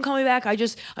 okay, he didn't call me back.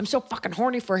 I'm so fucking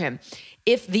horny for him.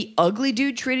 If the ugly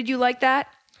dude treated you like that,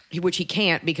 which he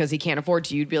can't because he can't afford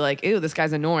to, you'd be like, ew, this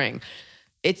guy's annoying.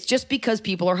 It's just because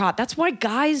people are hot. That's why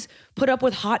guys put up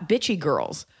with hot bitchy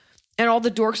girls. And all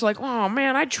the dorks are like, oh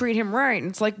man, I'd treat him right.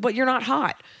 And it's like, but you're not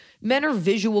hot. Men are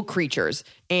visual creatures.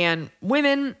 And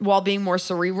women, while being more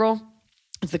cerebral,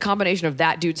 it's the combination of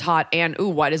that dude's hot and, ooh,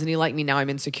 why doesn't he like me? Now I'm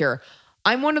insecure.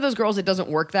 I'm one of those girls that doesn't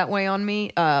work that way on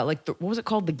me. What was it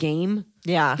called? The Game?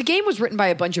 Yeah. The Game was written by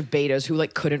a bunch of betas who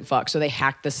like couldn't fuck, so they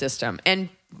hacked the system. And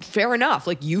fair enough.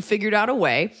 Like you figured out a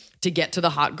way to get to the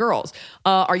hot girls.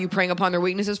 Are you preying upon their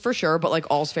weaknesses? For sure. But like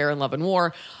all's fair in love and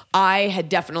war. I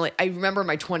remember in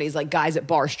my 20s, like guys at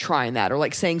bars trying that or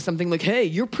like saying something like, hey,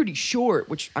 you're pretty short,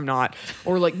 which I'm not.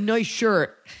 Or like, nice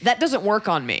shirt. That doesn't work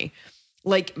on me.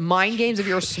 Like mind games, if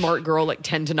you're a smart girl, like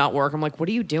tend to not work. I'm like, what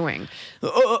are you doing?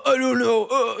 I don't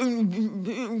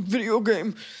know. Video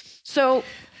game. So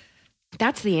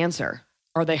that's the answer.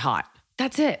 Are they hot?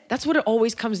 That's it. That's what it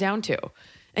always comes down to.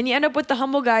 And you end up with the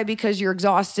humble guy because you're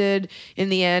exhausted in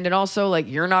the end. And also like,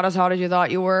 you're not as hot as you thought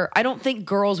you were. I don't think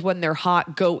girls, when they're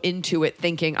hot, go into it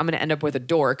thinking I'm going to end up with a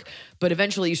dork. But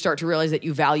eventually you start to realize that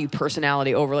you value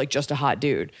personality over like just a hot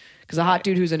dude. Because a hot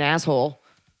dude who's an asshole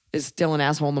is still an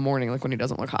asshole in the morning, like when he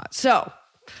doesn't look hot. So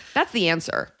that's the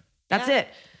answer. That's it.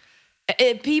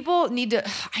 People need to,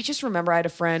 I just remember I had a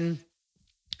friend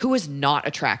who was not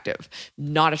attractive.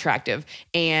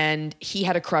 And he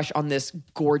had a crush on this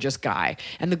gorgeous guy.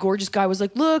 And the gorgeous guy was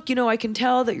like, look, I can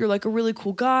tell that you're like a really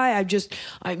cool guy. I'm just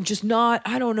not,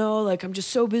 I don't know, like I'm just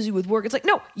so busy with work. It's like,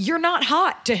 no, you're not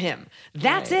hot to him.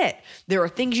 That's it. There are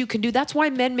things you can do. That's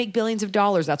why men make billions of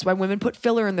dollars. That's why women put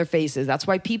filler in their faces. That's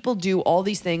why people do all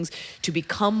these things to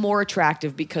become more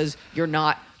attractive because you're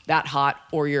not that hot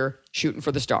or you're shooting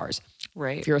for the stars.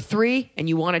 Right. If you're a 3 and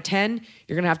you want a 10,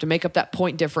 you're going to have to make up that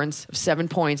point difference of 7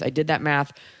 points. I did that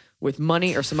math with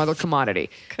money or some other commodity.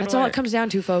 That's all it comes down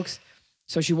to, folks.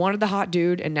 So she wanted the hot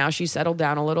dude and now she's settled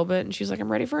down a little bit and she's like, I'm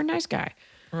ready for a nice guy.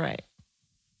 Right.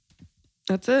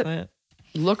 That's it.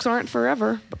 Looks aren't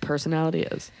forever, but personality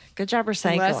is. Good job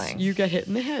recycling. Unless you get hit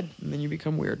in the head and then you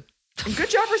become weird. And good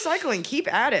job recycling.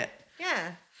 Keep at it.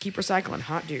 Yeah. Keep recycling.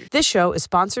 Hot dude. This show is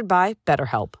sponsored by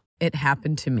BetterHelp. It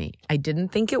happened to me. I didn't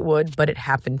think it would, but it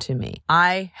happened to me.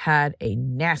 I had a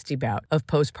nasty bout of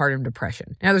postpartum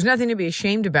depression. Now, there's nothing to be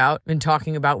ashamed about in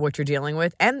talking about what you're dealing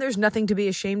with, and there's nothing to be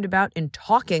ashamed about in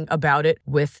talking about it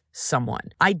with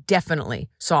someone. I definitely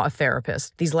saw a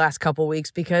therapist these last couple weeks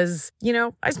because,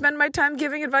 I spend my time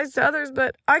giving advice to others,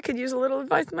 but I could use a little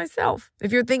advice myself.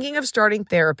 If you're thinking of starting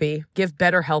therapy, give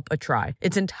BetterHelp a try.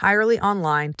 It's entirely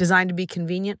online, designed to be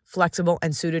convenient, flexible,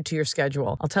 and suited to your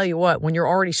schedule. I'll tell you what, when you're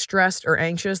already stressed or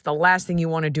anxious, the last thing you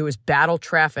want to do is battle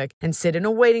traffic and sit in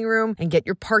a waiting room and get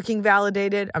your parking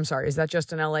validated. I'm sorry, is that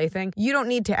just an LA thing? You don't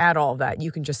need to add all of that.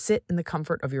 You can just sit in the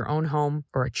comfort of your own home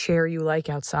or a chair you like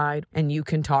outside, and you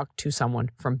can talk to someone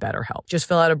from BetterHelp. Just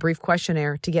fill out a brief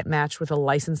questionnaire to get matched with a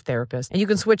licensed therapist, and you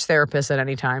can switch therapists at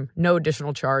any time. No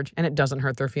additional charge, and it doesn't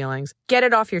hurt their feelings. Get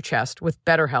it off your chest with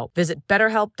BetterHelp. Visit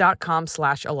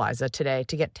BetterHelp.com/Eliza today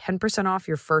to get 10% off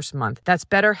your first month. That's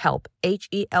BetterHelp,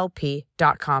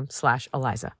 HELP.com/Eliza.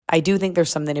 I do think there's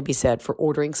something to be said for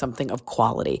ordering something of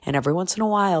quality and every once in a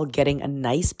while getting a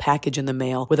nice package in the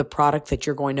mail with a product that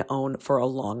you're going to own for a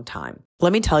long time.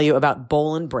 Let me tell you about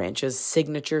Boll & Branch's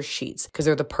signature sheets because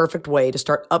they're the perfect way to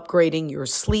start upgrading your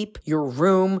sleep, your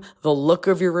room, the look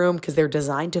of your room, because they're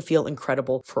designed to feel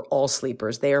incredible for all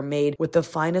sleepers. They are made with the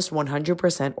finest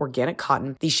 100% organic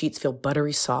cotton. These sheets feel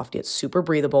buttery soft yet super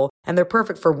breathable, and they're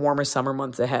perfect for warmer summer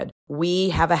months ahead. We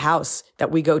have a house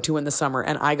that we go to in the summer,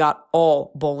 and I got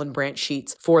all Boll & Branch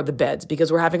sheets for the beds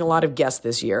because we're having a lot of guests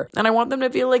this year, and I want them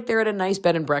to feel like they're at a nice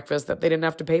bed and breakfast that they didn't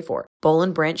have to pay for. Boll &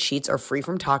 Branch sheets are free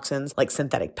from toxins like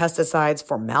synthetic pesticides,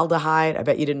 formaldehyde. I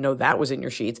bet you didn't know that was in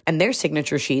your sheets. And their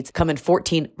signature sheets come in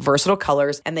 14 versatile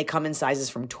colors, and they come in sizes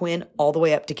from twin all the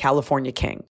way up to California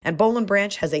King. And Boll &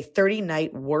 Branch has a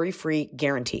 30-night worry-free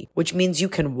guarantee, which means you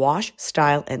can wash,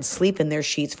 style, and sleep in their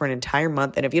sheets for an entire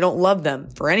month. And if you don't love them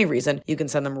for any reason, you can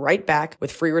send them right back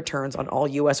with free returns on all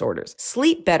U.S. orders.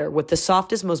 Sleep better with the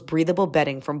softest, most breathable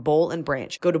bedding from Boll &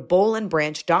 Branch. Go to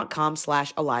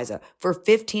bollandbranch.com/Eliza for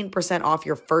 15% off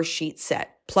your first sheet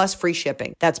set, plus free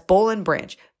shipping. That's Boll &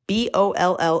 Branch.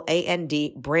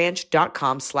 BOLLAND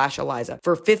branch.com/Eliza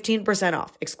for 15%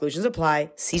 off. Exclusions apply.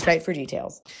 See site for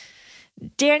details.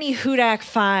 Danny Hudak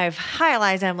 5. Hi,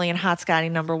 Eliza, Emily, and Hot Scotty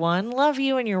number 1. Love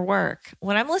you and your work.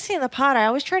 When I'm listening to the pod, I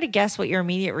always try to guess what your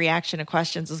immediate reaction to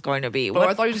questions is going to be.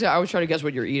 I thought you said I was trying to guess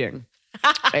what you're eating.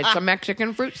 It's a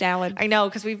Mexican fruit salad. I know,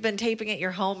 because we've been taping at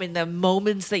your home in the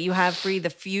moments that you have free, the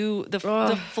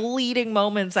fleeting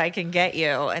moments I can get you.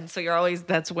 And so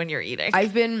that's when you're eating.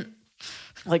 I've been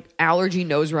like allergy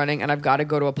nose running and I've got to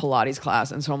go to a Pilates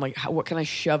class. And so I'm like, what can I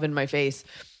shove in my face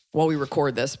while we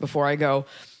record this before I go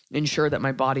ensure that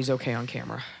my body's okay on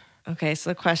camera? Okay, so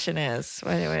the question is,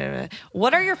 wait a minute.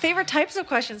 What are your favorite types of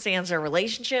questions to answer?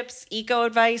 Relationships, eco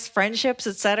advice, friendships,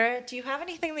 etc. Do you have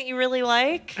anything that you really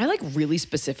like? I like really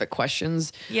specific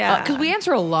questions. Yeah. Because we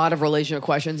answer a lot of relational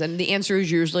questions and the answer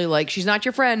is usually like, she's not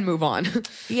your friend, move on.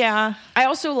 Yeah. I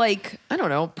also like, I don't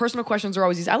know, personal questions are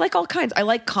always easy. I like all kinds. I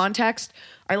like context.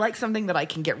 I like something that I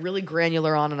can get really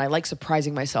granular on and I like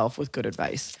surprising myself with good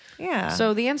advice. Yeah.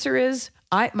 So the answer is,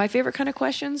 my favorite kind of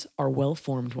questions are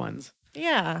well-formed ones.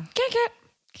 Yeah.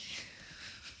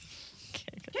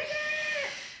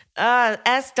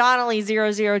 S. Donnelly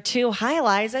 002. Hi,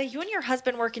 Eliza. You and your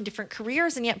husband work in different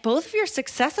careers, and yet both of your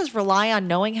successes rely on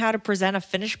knowing how to present a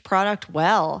finished product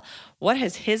well. What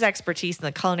has his expertise in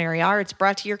the culinary arts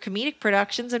brought to your comedic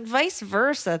productions and vice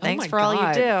versa? Thanks for all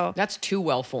you do. That's too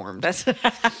well-formed. That's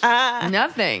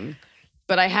Nothing.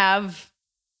 But I have,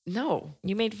 no.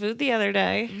 You made food the other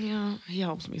day. Yeah, he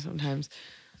helps me sometimes.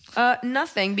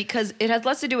 Nothing, because it has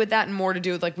less to do with that and more to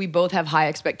do with like we both have high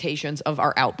expectations of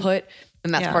our output.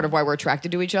 And that's part of why we're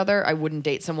attracted to each other. I wouldn't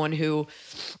date someone who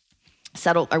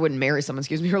I wouldn't marry someone,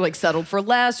 who like settled for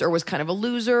less or was kind of a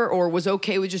loser or was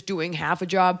okay with just doing half a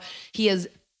job. He has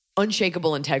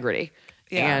unshakable integrity.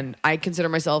 Yeah. And I consider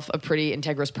myself a pretty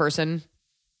integrous person.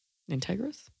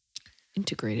 Integrous?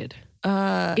 Integrated.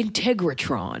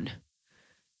 Integratron.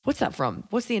 What's that from?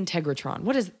 What's the Integratron?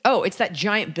 It's that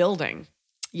giant building.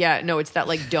 Yeah, no, it's that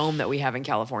like dome that we have in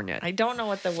California. I don't know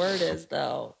what the word is,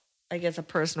 though. I guess a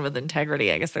person with integrity.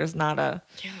 I guess there's not a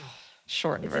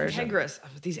shortened version. Integrous.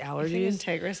 With these allergies.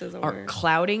 Integrous is a are word.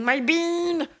 Clouding my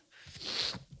bean.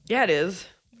 Yeah, it is.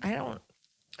 What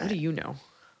do you know?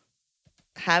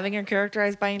 Having it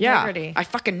characterized by integrity. Yeah, I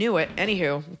fucking knew it.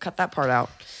 Anywho, cut that part out.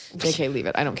 JK, leave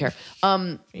it. I don't care.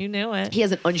 You knew it. He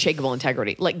has an unshakable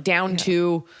integrity, like down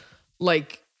to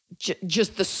like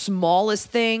just the smallest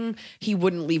thing. He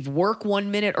wouldn't leave work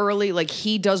 1 minute early. Like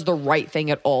he does the right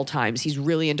thing at all times. He's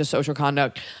really into social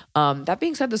conduct. That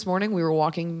being said, this morning we were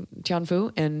walking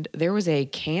Tianfu and there was a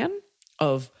can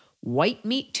of white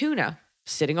meat tuna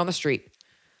sitting on the street.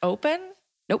 Open?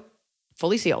 Nope.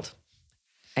 Fully sealed.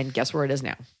 And guess where it is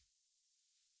now?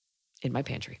 In my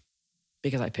pantry.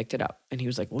 Because I picked it up. And he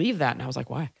was like, leave that. And I was like,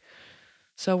 why?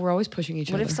 So we're always pushing each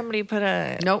other. What if somebody put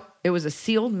a... Nope. It was a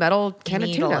sealed metal can of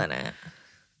tuna. Needle in it.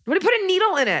 What if you put a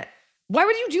needle in it? Why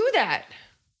would you do that?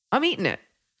 I'm eating it.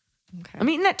 Okay. I'm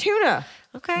eating that tuna.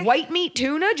 Okay. White meat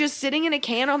tuna just sitting in a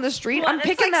can on the street. Well, I'm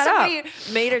picking it's like that somebody up.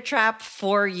 Made a trap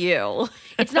for you.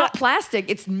 It's not plastic.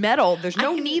 It's metal. There's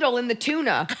no needle in the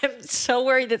tuna. I'm so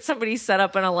worried that somebody set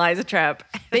up an Eliza trap.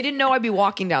 They didn't know I'd be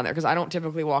walking down there because I don't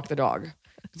typically walk the dog.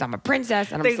 Because I'm a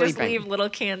princess and I'm They sleeping. just leave little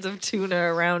cans of tuna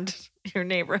around your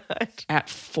neighborhood. At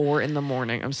 4 a.m,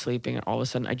 I'm sleeping, and all of a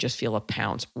sudden I just feel a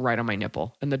pounce right on my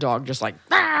nipple, and the dog just like,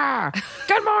 ah,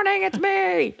 good morning, it's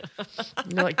me.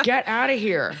 And you're like, get out of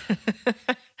here.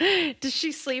 Does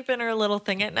she sleep in her little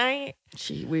thing at night?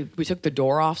 We took the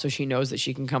door off so she knows that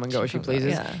she can come and go as she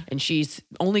pleases, and she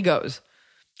only goes.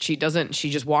 She doesn't.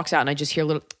 She just walks out, and I just hear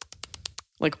little,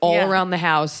 like all around the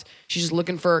house. She's just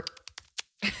looking for.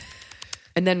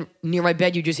 And then near my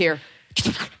bed, you just hear,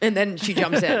 and then she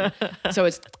jumps in. So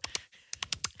it's,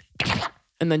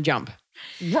 and then jump.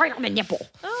 Right on the nipple.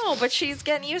 Oh, but she's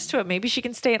getting used to it. Maybe she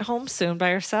can stay at home soon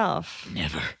by herself.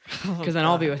 Never. Because then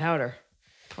I'll be without her.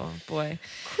 Oh, boy.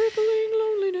 Crippling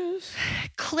loneliness.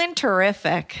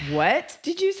 Clintorific. What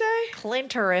did you say?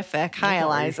 Clintorific. Hi,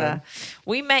 Eliza.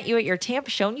 We met you at your Tampa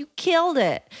show and you killed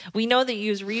it. We know that you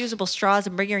use reusable straws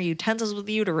and bring your utensils with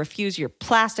you to refuse your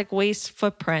plastic waste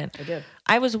footprint. I did.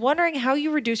 I was wondering how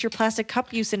you reduce your plastic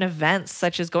cup use in events,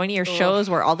 such as going to your shows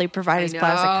where all they provide is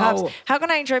plastic cups. How can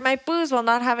I enjoy my booze while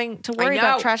not having to worry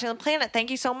about trashing the planet?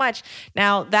 Thank you so much.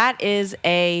 Now, that is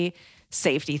a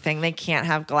safety thing. They can't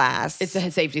have glass. It's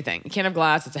a safety thing. You can't have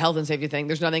glass. It's a health and safety thing.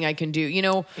 There's nothing I can do. You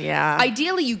know,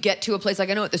 ideally you get to a place like,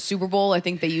 I know at the Super Bowl, I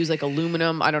think they use like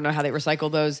aluminum. I don't know how they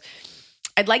recycle those.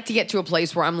 I'd like to get to a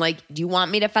place where I'm like, do you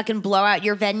want me to fucking blow out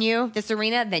your venue, this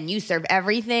arena? Then you serve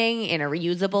everything in a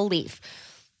reusable leaf.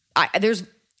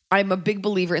 I'm a big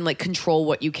believer in like control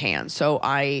what you can. So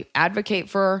I advocate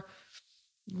for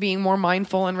being more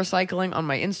mindful and recycling on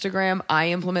my Instagram. I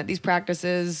implement these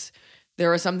practices.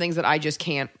 There are some things that I just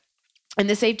can't. And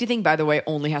the safety thing, by the way,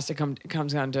 only has to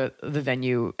comes down to the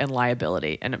venue and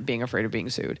liability and being afraid of being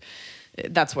sued.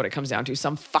 That's what it comes down to.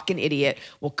 Some fucking idiot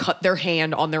will cut their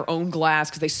hand on their own glass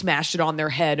because they smashed it on their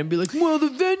head and be like, well, the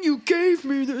venue gave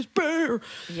me this bear.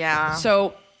 Yeah.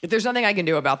 So there's nothing I can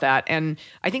do about that. And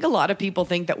I think a lot of people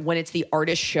think that when it's the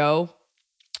artist show,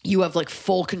 you have like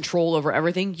full control over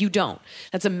everything. You don't.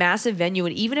 That's a massive venue.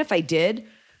 And even if I did,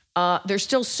 there's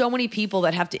still so many people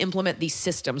that have to implement these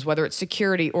systems, whether it's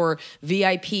security or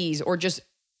VIPs or just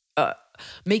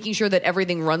making sure that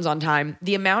everything runs on time.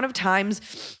 The amount of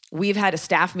times we've had a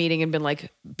staff meeting and been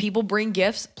like, people bring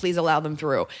gifts, please allow them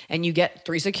through. And you get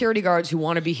 3 security guards who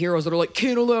want to be heroes that are like,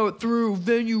 can't allow it through,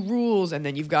 venue rules. And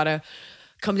then you've got to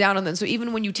come down on them. So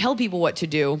even when you tell people what to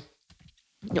do,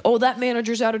 oh, that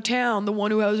manager's out of town, the one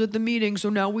who was at the meeting, so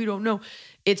now we don't know.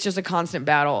 It's just a constant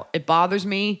battle. It bothers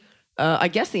me. I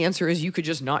guess the answer is you could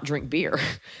just not drink beer.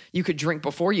 You could drink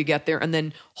before you get there and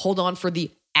then hold on for the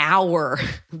hour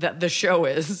that the show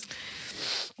is.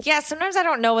 Yeah, sometimes I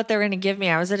don't know what they're going to give me.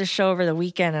 I was at a show over the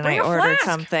weekend and Bring I a ordered flask.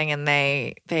 something and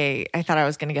I thought I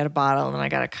was going to get a bottle and then I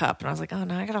got a cup and I was like, oh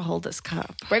no, I got to hold this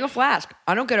cup. Bring a flask.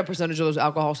 I don't get a percentage of those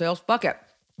alcohol sales. Fuck it.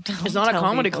 It's not a tell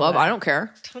comedy people club. that. I don't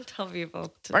care. Don't tell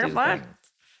people to Bring a do flask. things.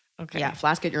 Okay. Yeah,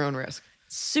 flask at your own risk.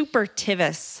 Super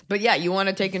Tivis. But yeah, you want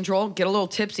to take control, get a little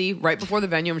tipsy right before the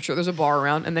venue. I'm sure there's a bar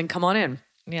around, and then come on in.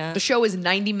 Yeah. The show is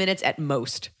 90 minutes at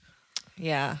most.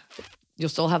 Yeah. You'll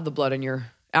still have the blood in your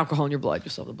alcohol in your blood.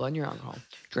 You'll still have the blood in your alcohol.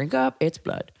 Drink up, it's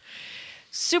blood.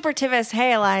 Super Tivis.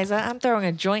 Hey, Eliza, I'm throwing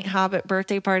a joint Hobbit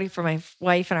birthday party for my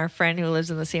wife and our friend who lives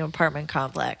in the same apartment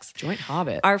complex. Joint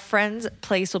Hobbit. Our friend's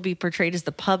place will be portrayed as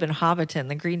the pub in Hobbiton,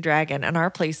 the Green Dragon, and our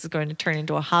place is going to turn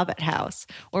into a Hobbit house.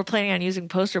 We're planning on using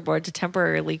poster board to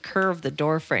temporarily curve the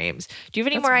door frames. Do you have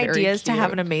any That's more very ideas to have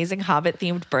cute. an amazing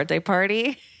Hobbit-themed birthday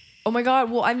party? Oh my God.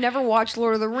 Well, I've never watched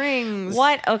Lord of the Rings.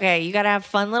 What? Okay, you got to have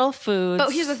fun little foods.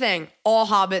 But here's the thing. All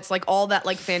hobbits, like all that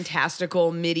like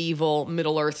fantastical, medieval,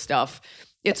 Middle Earth stuff,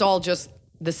 it's all just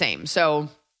the same. So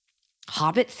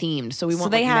Hobbit themed. So we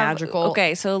want they like have magical.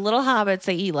 Okay, so little hobbits,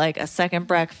 they eat like a second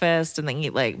breakfast, and they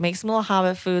eat like make some little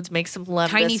hobbit foods, make some lembus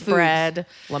Tiny foods. bread.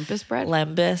 Lumpus bread?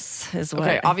 Lembus is what.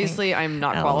 Okay, I obviously think I'm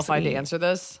not elves qualified to eat. answer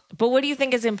this. But what do you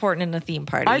think is important in a theme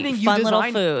party? I think fun little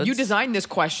foods. you designed this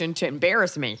question to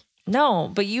embarrass me.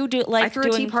 No, but you do like threw a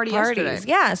doing tea party parties.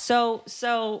 yesterday. Yeah,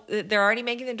 so they're already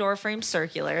making the door frame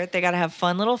circular. They got to have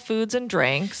fun little foods and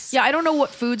drinks. Yeah, I don't know what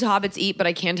foods hobbits eat, but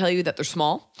I can tell you that they're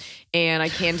small. And I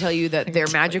can tell you that they're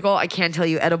magical. I can tell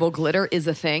you edible glitter is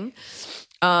a thing.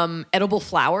 Edible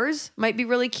flowers might be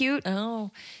really cute. Oh,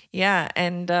 yeah,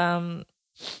 and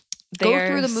Go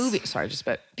through the movie. Sorry, just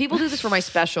spit. People do this for my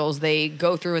specials. They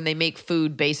go through and they make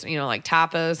food based, like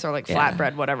tapas or like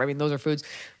flatbread, whatever. I mean, those are foods.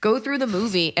 Go through the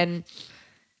movie and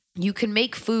you can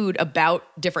make food about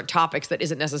different topics that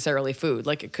isn't necessarily food.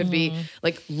 Like it could be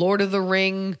like Lord of the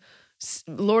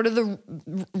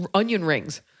Onion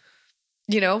Rings.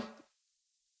 What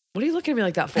are you looking at me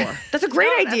like that for? That's a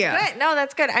great idea. That's good. No,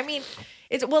 that's good. I mean,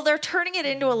 they're turning it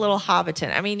into a little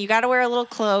Hobbiton. I mean, you got to wear a little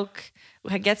cloak.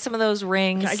 Get some of those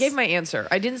rings. I gave my answer.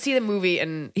 I didn't see the movie,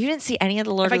 and You didn't see any of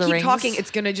the Lord if I of the keep Rings? talking,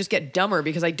 it's gonna just get dumber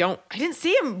because I didn't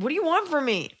see him. What do you want from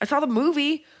me? I saw the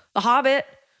movie, The Hobbit,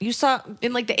 You saw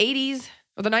in like the 80s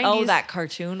or the 90s. that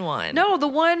cartoon one. No, the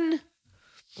one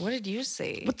What did you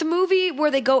see? with the movie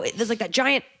where they go. There's like that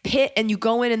giant pit, and you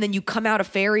go in, and then you come out a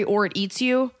fairy, or it eats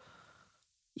you.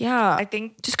 Yeah, I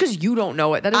think just because you don't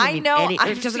know it, that doesn't I mean know. any. I've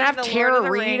It doesn't seen have the Tara Lord of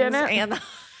the Reid in Rings it. and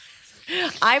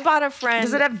I bought a friend.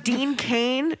 Does it have Dean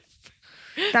Cain?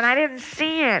 Then I didn't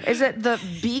see it. Is it the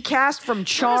B cast from Don't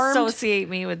Charmed? associate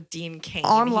me with Dean Cain.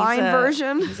 Online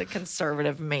version? He's a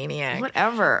conservative maniac.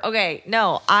 Whatever. Okay,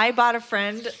 no, I bought a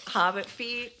friend Hobbit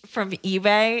feet from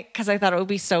eBay because I thought it would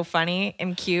be so funny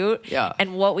and cute. Yeah.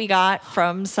 And what we got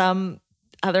from some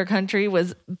other country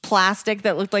was plastic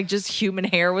that looked like just human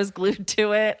hair was glued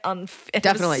to it.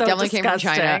 Definitely came from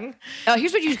China.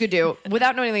 Here's what you could do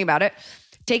without knowing anything about it.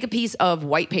 Take a piece of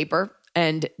white paper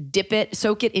and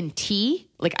soak it in tea,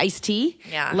 like iced tea.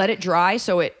 Yeah. Let it dry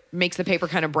so it makes the paper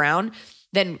kind of brown.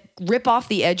 Then rip off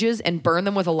the edges and burn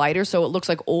them with a lighter so it looks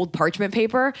like old parchment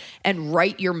paper and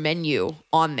write your menu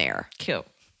on there. Cute.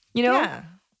 Yeah.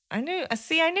 I knew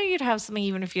you'd have something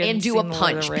even if you hadn't And do seen a The Lord of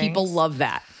punch. the Rings. People love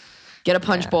that. Get a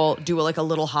punch bowl, do like a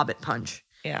little Hobbit punch.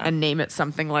 Yeah. And name it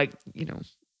something like,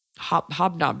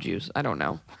 Hobnob juice. I don't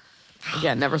know.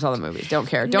 Again, never saw the movies. Don't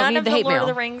care. Don't None need of the the hate Lord mail. of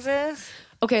the Rings is?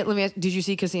 Okay, let me ask, did you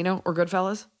see Casino or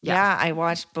Goodfellas? Yeah, I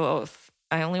watched both.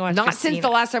 I only watched Not since Casino. the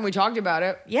last time we talked about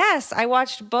it. Yes, I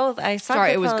watched both. I saw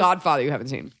Sorry, it was Goodfellas. Godfather you haven't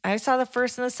seen. I saw the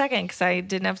first and the second because I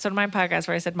did an episode of my podcast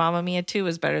where I said Mamma Mia 2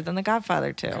 is better than The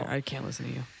Godfather 2. I can't listen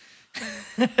to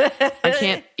you. I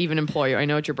can't even employ you. I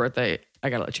know it's your birthday. I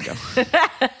gotta let you go.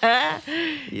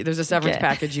 There's a severance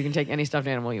package. You can take any stuffed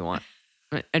animal you want.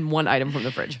 And one item from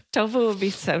the fridge. Tofu would be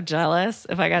so jealous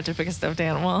if I got to pick a stuffed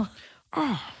animal.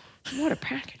 Oh, what a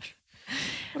package.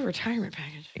 What a retirement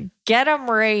package. Get 'em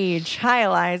rage. Hi,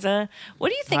 Eliza. What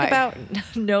do you think about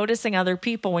noticing other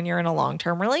people when you're in a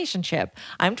long-term relationship?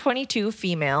 I'm 22,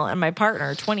 female, and my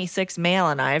partner, 26, male,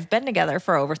 and I have been together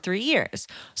for over 3 years.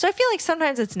 So I feel like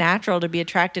sometimes it's natural to be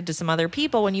attracted to some other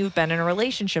people when you've been in a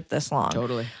relationship this long.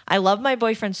 Totally. I love my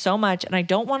boyfriend so much, and I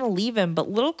don't want to leave him,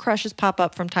 but little crushes pop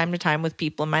up from time to time with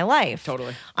people in my life.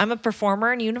 Totally. I'm a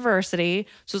performer in university,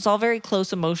 so it's all very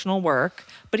close emotional work,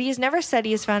 but he has never said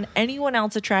he has found anyone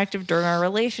else attractive during our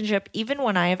relationship, even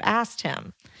when I have asked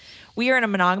him. We are in a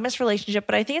monogamous relationship,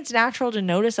 but I think it's natural to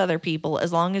notice other people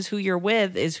as long as who you're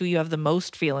with is who you have the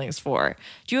most feelings for.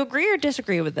 Do you agree or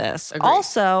disagree with this? Agree.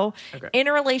 Also, in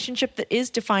a relationship that is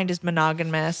defined as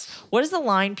monogamous, what is the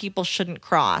line people shouldn't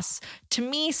cross? To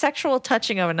me, sexual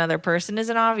touching of another person is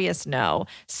an obvious no.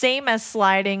 Same as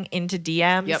sliding into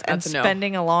DMs and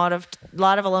spending a lot of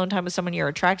alone time with someone you're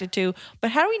attracted to.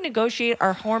 But how do we negotiate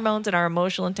our hormones and our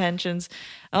emotional intentions?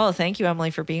 Oh, thank you,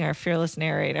 Emily, for being our fearless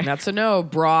narrator. That's a no.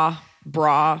 Bra,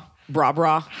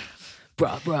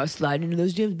 slide into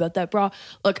those DMs about that bra.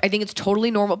 Look, I think it's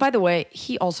totally normal. By the way,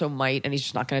 he also might, and he's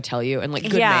just not going to tell you. And like,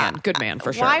 good man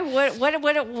for sure. Why?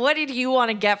 What did you want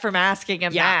to get from asking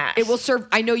him that? It will serve.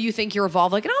 I know you think you're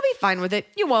evolved, like, and I'll be fine with it.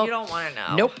 You won't. You don't want to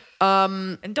know. Nope.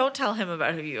 And don't tell him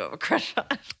about who you have a crush on.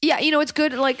 Yeah, it's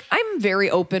good. Like, I'm very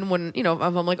open when, if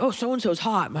I'm like, oh, so-and-so's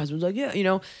hot. My husband's like, yeah,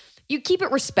 you keep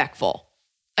it respectful.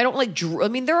 I don't like,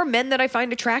 there are men that I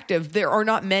find attractive. There are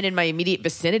not men in my immediate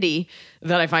vicinity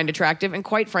that I find attractive. And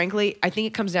quite frankly, I think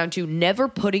it comes down to never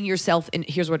putting yourself in,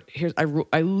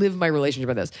 I live my relationship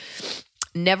by this.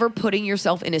 Never putting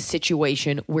yourself in a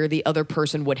situation where the other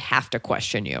person would have to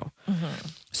question you. Mm-hmm.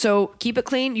 So keep it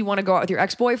clean. You want to go out with your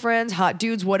ex-boyfriends, hot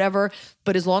dudes, whatever.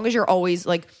 But as long as you're always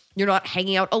like, you're not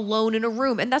hanging out alone in a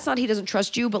room. And that's not, he doesn't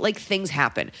trust you, but like things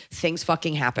happen. Things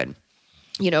fucking happen.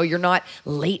 You're not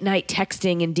late night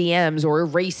texting in DMs or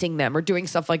erasing them or doing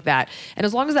stuff like that. And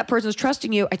as long as that person is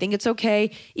trusting you, I think it's okay.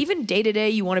 Even day to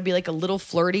day, you want to be like a little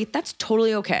flirty. That's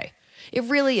totally okay. It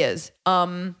really is.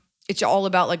 It's all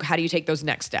about like, how do you take those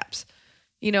next steps?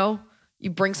 You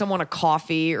bring someone a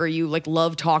coffee or you like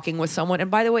love talking with someone. And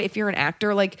by the way, if you're an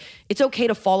actor, like it's okay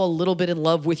to fall a little bit in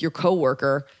love with your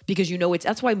coworker because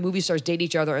that's why movie stars date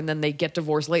each other and then they get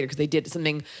divorced later because they did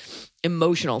something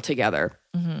emotional together.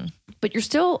 Mm-hmm. But you're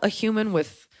still a human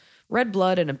with red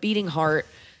blood and a beating heart.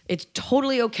 It's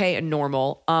totally okay and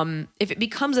normal. If it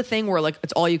becomes a thing where like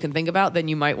it's all you can think about, then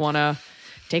you might want to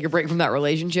take a break from that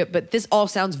relationship. But this all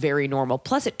sounds very normal.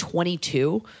 Plus at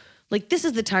 22, like this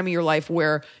is the time of your life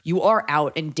where you are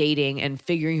out and dating and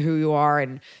figuring who you are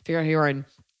and figuring out who you are and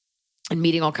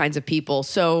meeting all kinds of people.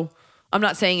 So I'm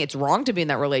not saying it's wrong to be in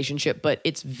that relationship, but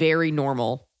it's very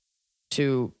normal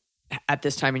to, at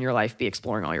this time in your life, be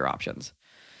exploring all your options.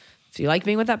 If you like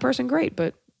being with that person, great.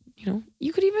 But,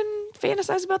 you could even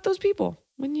fantasize about those people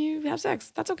when you have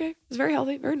sex. That's okay. It's very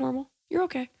healthy, very normal. You're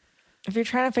okay. If you're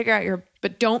trying to figure out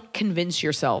but don't convince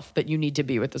yourself that you need to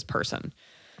be with this person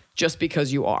just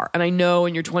because you are. And I know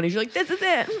in your 20s, you're like, this is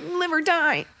it, live or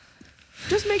die.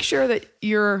 Just make sure that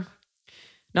you're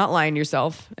not lying to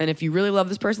yourself. And if you really love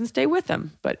this person, stay with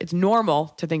them. But it's normal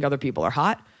to think other people are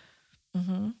hot.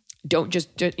 Mm-hmm. Don't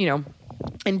just,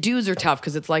 and dudes are tough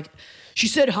because it's like, she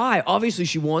said hi. Obviously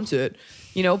she wants it.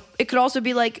 It could also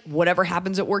be like whatever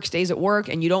happens at work stays at work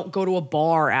and you don't go to a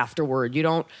bar afterward. You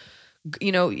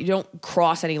don't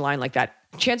cross any line like that.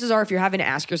 Chances are if you're having to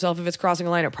ask yourself if it's crossing a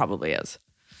line, it probably is.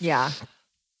 Yeah.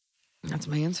 That's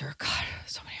my answer. God,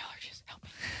 so many allergies. Help me.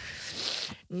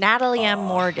 Natalie M.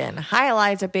 Morgan. Hi,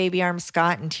 Eliza, Baby Arm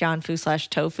Scott, and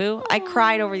Tianfu/Tofu. I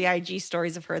cried over the IG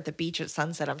stories of her at the beach at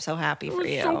sunset. I'm so happy for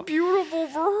you. So beautiful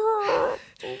for her.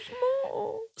 So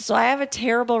small. So I have a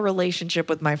terrible relationship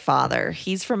with my father.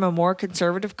 He's from a more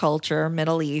conservative culture,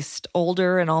 Middle East,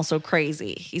 older and also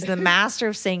crazy. He's the master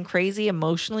of saying crazy,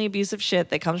 emotionally abusive shit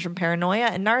that comes from paranoia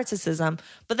and narcissism,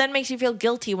 but then makes you feel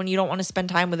guilty when you don't want to spend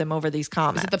time with him over these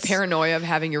comments. Is it the paranoia of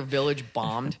having your village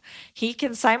bombed? He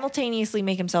can simultaneously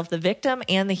make himself the victim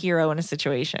and the hero in a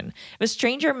situation. If a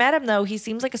stranger met him, though, he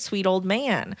seems like a sweet old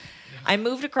man. I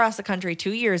moved across the country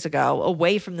 2 years ago,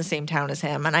 away from the same town as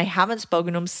him, and I haven't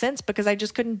spoken to him since because I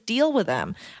just couldn't deal with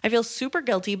him. I feel super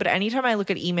guilty, but anytime I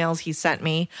look at emails he sent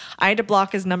me, I had to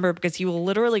block his number because he will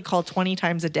literally call 20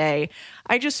 times a day.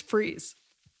 I just freeze.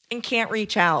 and can't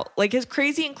reach out. Like, his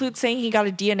crazy includes saying he got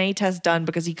a DNA test done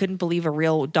because he couldn't believe a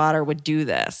real daughter would do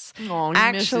this. Oh,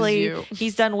 Actually,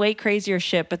 he's done way crazier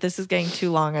shit, but this is getting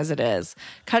too long as it is.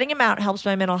 Cutting him out helps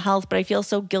my mental health, but I feel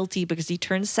so guilty because he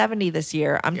turned 70 this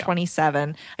year. I'm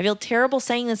 27. I feel terrible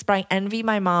saying this, but I envy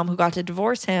my mom who got to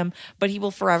divorce him, but he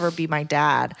will forever be my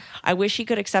dad. I wish he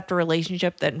could accept a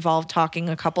relationship that involved talking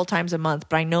a couple times a month,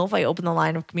 but I know if I open the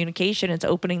line of communication, it's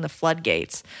opening the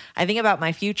floodgates. I think about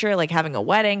my future, like having a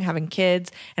wedding, having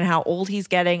kids, and how old he's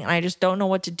getting, and I just don't know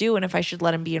what to do and if I should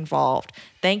let him be involved.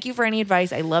 Thank you for any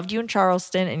advice. I loved you in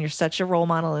Charleston, and you're such a role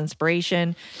model and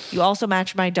inspiration. You also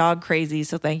match my dog crazy,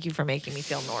 so thank you for making me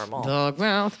feel normal. Dog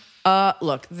mouth.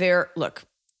 Look.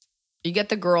 You get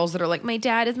the girls that are like, my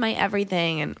dad is my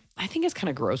everything, and I think it's kind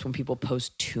of gross when people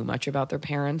post too much about their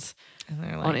parents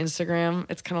on Instagram.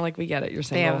 It's kind of like, we get it. You're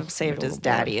saying they have him saved as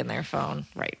daddy in their phone.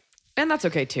 Right. And that's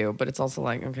okay too, but it's also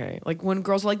like, okay. Like when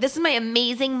girls are like, this is my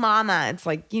amazing mama. It's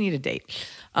like, you need a date.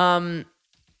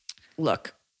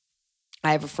 Look,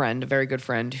 I have a very good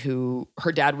friend who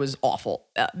her dad was awful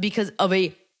because of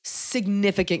a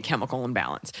significant chemical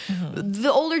imbalance.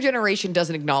 The older generation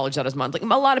doesn't acknowledge that as much. Like a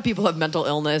lot of people have mental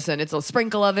illness and it's a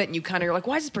sprinkle of it and you kind of are like,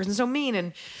 why is this person so mean?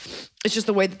 And it's just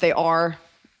the way that they are.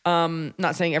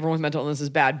 Not saying everyone's mental illness is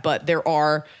bad, but there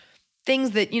are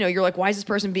things that, you're like, why is this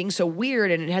person being so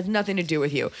weird? And it has nothing to do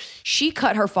with you. She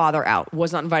cut her father out,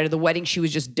 was not invited to the wedding. She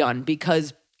was just done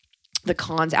because the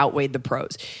cons outweighed the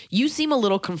pros. You seem a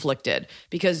little conflicted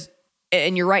because,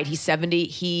 and you're right, he's 70.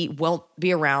 He won't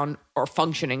be around or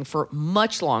functioning for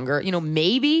much longer.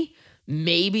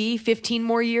 Maybe 15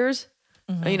 more years.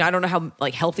 I don't know how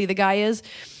healthy the guy is.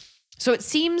 So it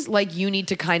seems like you need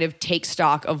to kind of take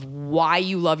stock of why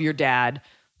you love your dad,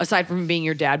 aside from being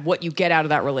your dad, what you get out of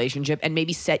that relationship, and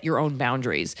maybe set your own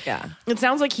boundaries. Yeah. It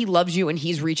sounds like he loves you and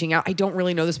he's reaching out. I don't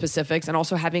really know the specifics. And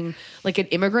also having an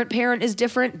immigrant parent is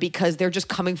different because they're just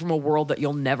coming from a world that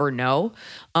you'll never know.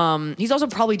 He's also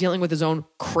probably dealing with his own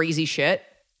crazy shit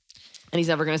and he's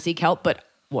never going to seek help. But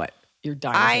what? You're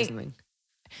dying or something.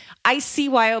 I see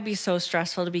why it would be so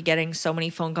stressful to be getting so many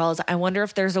phone calls. I wonder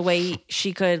if there's a way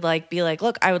she could be like,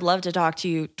 look, I would love to talk to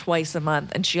you twice a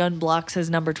month. And she unblocks his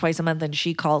number twice a month and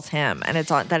she calls him and it's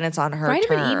on her Write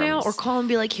terms. him an email or call and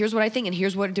be like, here's what I think and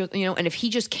here's what it do, and if he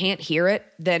just can't hear it,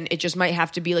 then it just might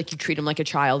have to be like you treat him like a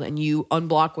child and you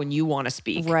unblock when you want to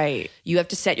speak. Right. You have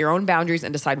to set your own boundaries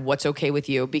and decide what's okay with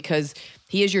you because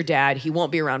he is your dad. He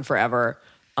won't be around forever.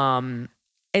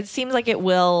 It seems like it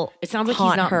will. It sounds like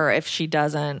haunt he's not her if she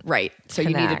doesn't. Right. So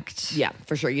connect. You need to. Yeah,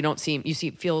 for sure. You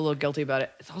feel a little guilty about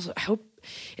it. It's also, I hope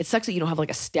it sucks that you don't have a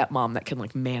stepmom that can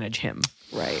manage him.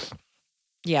 Right.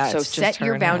 Yeah. So set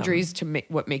your boundaries to make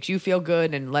what makes you feel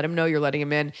good and let him know you're letting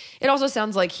him in. It also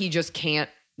sounds like he just can't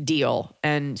deal,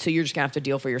 and so you're just gonna have to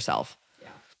deal for yourself. Yeah.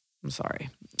 I'm sorry.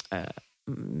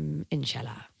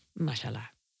 Inshallah, mashallah.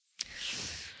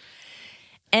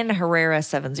 N Herrera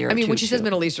 702. I mean, when she says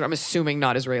Middle Eastern, I'm assuming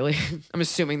not Israeli. I'm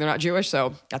assuming they're not Jewish,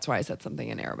 so that's why I said something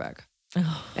in Arabic.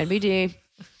 NBD.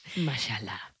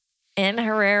 Mashallah. N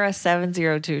Herrera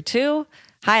 7022.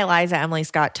 Hi, Eliza, Emily,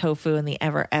 Scott, Tofu, and the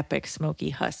ever epic Smoky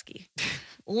Husky.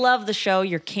 Love the show.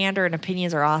 Your candor and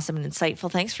opinions are awesome and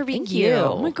insightful. Thanks for being you.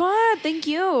 Oh my God, thank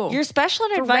you. Your special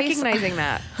for advice recognizing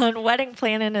that on wedding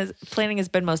planning has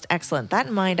been most excellent. That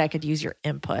in mind, I could use your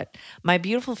input. My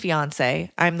beautiful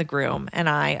fiance, I'm the groom, and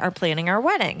I are planning our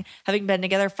wedding. Having been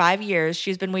together 5 years,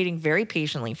 she's been waiting very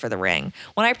patiently for the ring.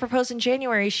 When I proposed in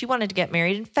January, she wanted to get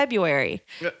married in February.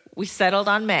 We settled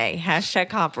on May.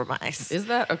 #compromise. Is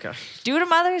that? Okay. Due to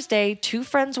Mother's Day, 2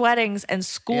 friends' weddings, and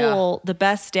school, the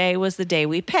best day was the day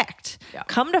we picked. Yeah.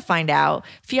 Come to find out,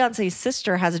 fiance's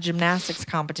sister has a gymnastics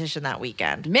competition that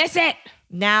weekend. Miss it!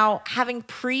 Now, having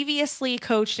previously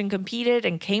coached and competed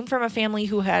and came from a family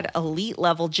who had elite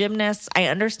level gymnasts, I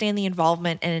understand the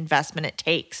involvement and investment it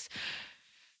takes.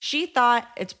 She, though,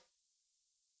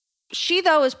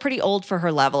 is pretty old for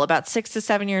her level, about 6 to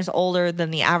 7 years older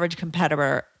than the average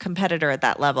competitor at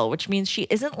that level, which means she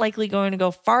isn't likely going to go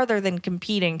farther than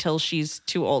competing till she's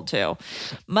too old to.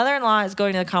 Mother-in-law is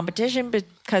going to the competition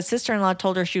because sister-in-law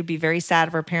told her she would be very sad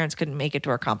if her parents couldn't make it to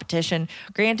her competition.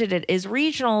 Granted, it is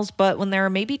regionals, but when there are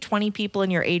maybe 20 people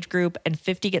in your age group and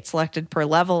 50 get selected per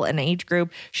level and age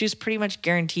group, she's pretty much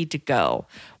guaranteed to go.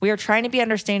 We are trying to be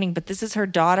understanding, but this is her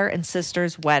daughter and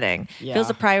sister's wedding. Yeah. Feels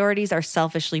the priorities are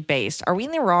selfishly based. Are we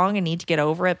in the wrong and need to get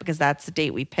over it because that's the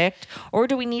date we picked? Or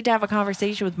do we need to have a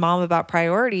conversation with mom about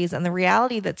priorities and the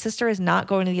reality that sister is not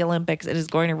going to the Olympics, it is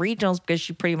going to regionals because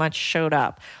she pretty much showed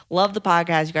up. Love the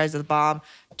podcast. You guys are the bomb.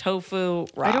 Tofu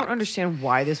rocks. I don't understand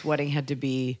why this wedding had to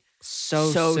be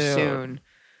so soon.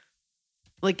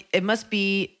 It must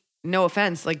be no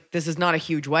offense, like this is not a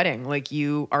huge wedding. Like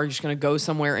you are just going to go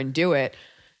somewhere and do it.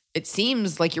 It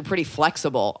seems like you're pretty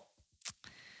flexible.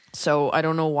 So I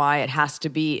don't know why it has to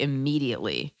be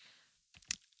immediately.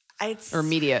 Or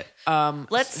immediate.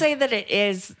 Let's say that it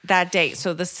is that date.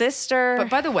 So the sister. But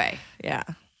by the way, yeah,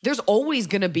 there's always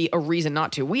going to be a reason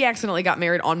not to. We accidentally got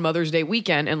married on Mother's Day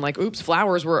weekend and like, oops,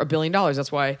 flowers were $1 billion.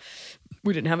 That's why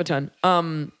we didn't have a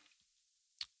ton.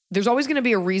 There's always going to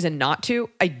be a reason not to.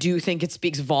 I do think it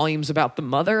speaks volumes about the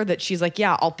mother that she's like,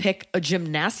 yeah, I'll pick a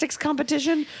gymnastics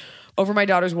competition over my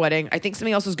daughter's wedding. I think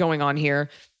something else is going on here.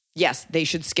 Yes, they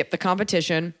should skip the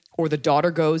competition, or the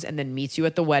daughter goes and then meets you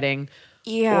at the wedding.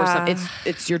 Yeah. Or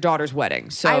it's your daughter's wedding.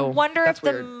 So I wonder if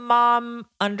weird. the mom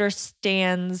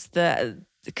understands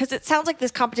because it sounds like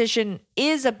this competition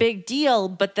is a big deal,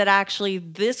 but that actually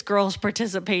this girl's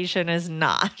participation is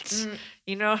not.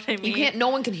 You know what I mean? No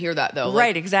one can hear that though.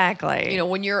 Right, exactly. You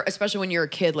know, especially when you're a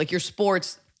kid, like your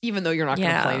sports, even though you're not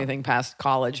going to play anything past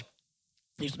college,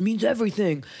 it means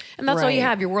everything. And that's all you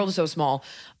have. Your world is so small.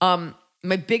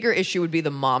 My bigger issue would be the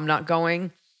mom not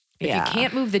going. If you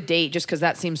can't move the date just because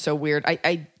that seems so weird,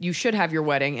 you should have your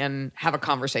wedding and have a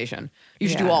conversation. You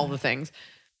should do all the things.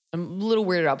 I'm a little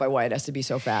weirded out by why it has to be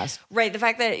so fast. Right. The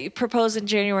fact that you proposed in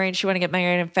January and she want to get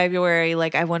married in February,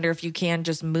 like I wonder if you can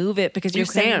just move it because you're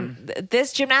saying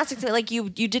this gymnastics, like you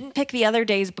didn't pick the other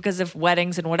days because of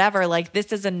weddings and whatever. Like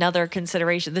this is another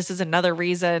consideration. This is another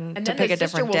reason to pick a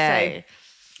different day.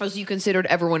 So you considered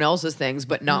everyone else's things,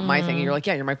 but not my thing. And you're like,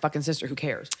 yeah, you're my fucking sister. Who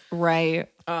cares? Right.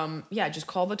 Yeah, just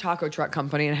call the taco truck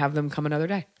company and have them come another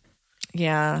day.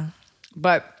 Yeah.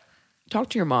 But talk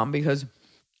to your mom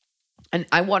and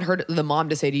I want the mom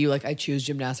to say to you, like, I choose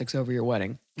gymnastics over your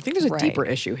wedding. I think there's a deeper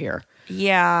issue here.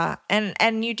 Yeah.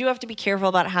 And you do have to be careful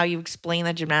about how you explain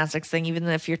the gymnastics thing, even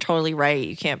if you're totally right.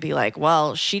 You can't be like,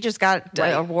 well, she just got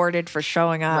awarded for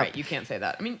showing up. Right. You can't say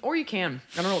that. I mean, or you can.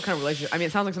 I don't know what kind of relationship. I mean,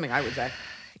 it sounds like something I would say.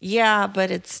 Yeah,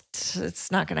 but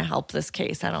it's not going to help this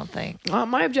case, I don't think.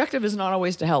 My objective is not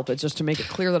always to help. It's just to make it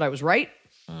clear that I was right.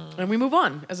 And we move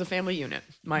on as a family unit,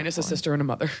 minus a sister and a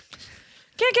mother.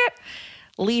 Get.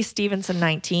 Lee Stevenson,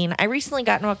 19. I recently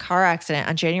got into a car accident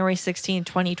on January 16,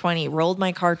 2020. Rolled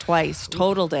my car twice,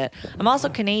 totaled it. I'm also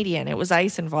Canadian. It was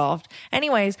ice involved.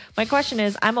 Anyways, my question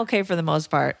is, I'm okay for the most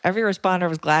part. Every responder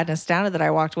was glad and astounded that I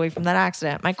walked away from that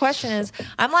accident. My question is,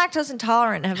 I'm lactose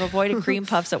intolerant and have avoided cream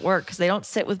puffs at work because they don't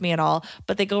sit with me at all,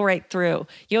 but they go right through.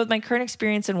 With my current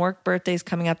experience and work birthdays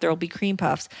coming up, there will be cream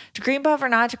puffs. To cream puff or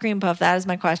not to cream puff, that is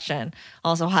my question.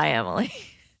 Also, hi, Emily.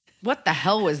 What the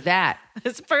hell was that?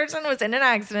 This person was in an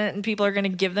accident and people are going to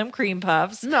give them cream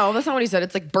puffs. No, that's not what he said.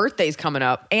 It's like birthdays coming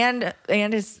up. And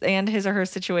his or her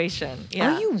situation.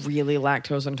 Yeah. Are you really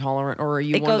lactose intolerant or are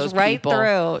you one of those people? It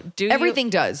goes right through.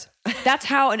 Everything does. That's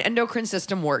how an endocrine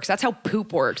system works. That's how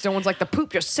poop works. Someone's like, the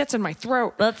poop just sits in my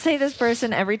throat. Let's say this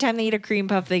person, every time they eat a cream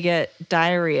puff, they get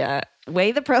diarrhea.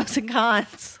 Weigh the pros and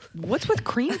cons. What's with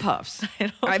cream puffs?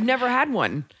 I've never had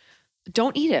one.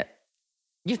 Don't eat it.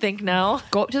 You think no?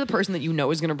 Go up to the person that you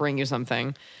know is going to bring you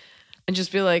something and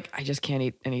just be like, I just can't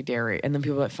eat any dairy. And then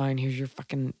people are like, fine, here's your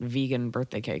fucking vegan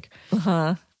birthday cake.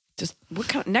 Just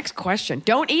next question.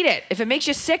 Don't eat it. If it makes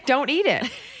you sick, don't eat it.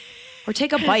 Or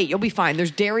take a bite. You'll be fine. There's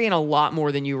dairy in a lot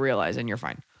more than you realize and you're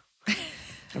fine.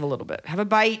 Have a little bit. Have a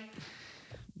bite.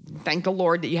 Thank the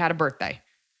Lord that you had a birthday.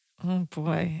 Oh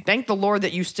boy. Thank the Lord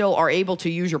that you still are able to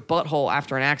use your butthole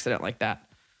after an accident like that.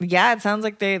 Yeah, it sounds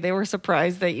like they were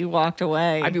surprised that you walked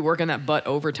away. I'd be working that butt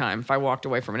overtime if I walked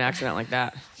away from an accident like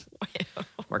that.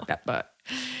 Work that butt.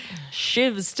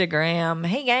 Shivstagram.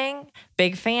 Hey, gang.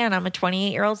 Big fan. I'm a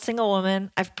 28-year-old single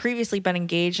woman. I've previously been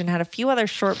engaged and had a few other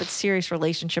short but serious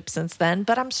relationships since then,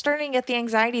 but I'm starting to get the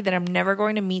anxiety that I'm never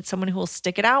going to meet someone who will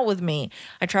stick it out with me.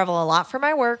 I travel a lot for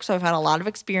my work, so I've had a lot of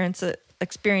experience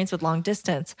with long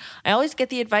distance. I always get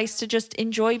the advice to just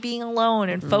enjoy being alone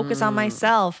and focus on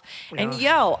myself. And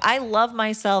I love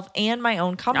myself and my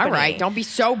own company. All right, don't be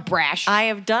so brash. I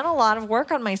have done a lot of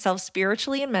work on myself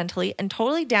spiritually and mentally and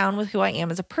totally down with who I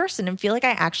am as a person and feel like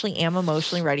I actually am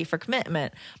emotionally ready for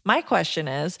commitment. My question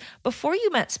is, before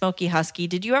you met Smokey Husky,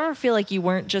 did you ever feel like you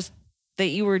were just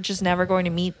never going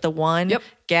to meet the one? Yep.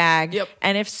 Gag. Yep.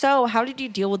 And if so, how did you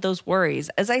deal with those worries?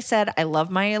 As I said, I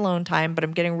love my alone time, but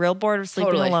I'm getting real bored of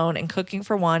sleeping alone and cooking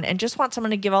for one and just want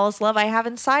someone to give all this love I have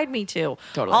inside me to.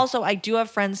 Totally. Also, I do have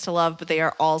friends to love, but they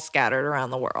are all scattered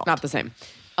around the world. Not the same.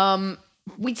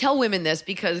 We tell women this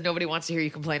because nobody wants to hear you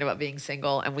complain about being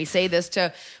single. And we say this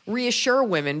to reassure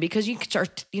women because you can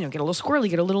start, get a little squirrely,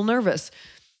 get a little nervous.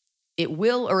 It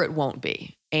will or it won't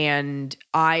be. And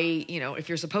if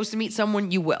you're supposed to meet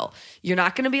someone, you will. You're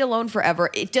not going to be alone forever.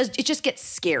 It just gets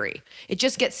scary. It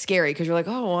just gets scary because you're like,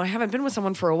 oh, well, I haven't been with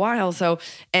someone for a while. So,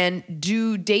 and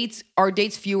are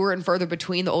dates fewer and further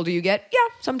between the older you get? Yeah,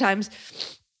 sometimes.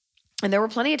 And there were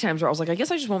plenty of times where I was like, I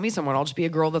guess I just won't meet someone. I'll just be a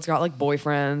girl that's got like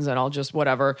boyfriends and I'll just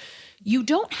whatever. You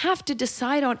don't have to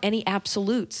decide on any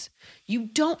absolutes. You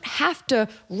don't have to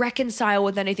reconcile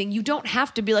with anything. You don't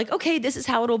have to be like, okay, this is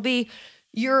how it'll be.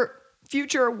 Your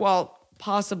future, while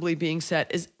possibly being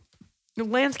set, is the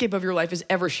landscape of your life is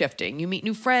ever shifting. You meet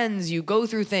new friends, you go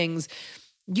through things.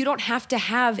 You don't have to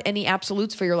have any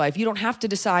absolutes for your life. You don't have to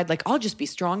decide like, I'll just be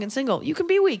strong and single. You can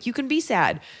be weak. You can be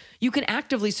sad. You can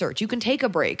actively search. You can take a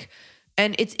break.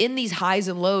 And it's in these highs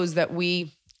and lows that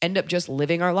we end up just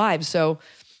living our lives. So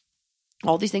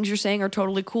all these things you're saying are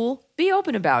totally cool. Be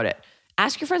open about it.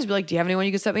 Ask your friends, be like, do you have anyone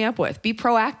you could set me up with? Be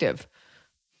proactive.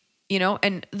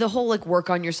 And the whole like work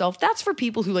on yourself, that's for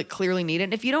people who like clearly need it.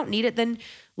 And if you don't need it, then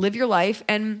live your life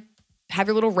and have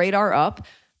your little radar up.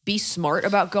 Be smart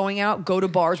about going out. Go to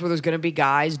bars where there's going to be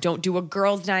guys. Don't do a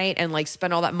girls' night and like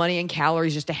spend all that money and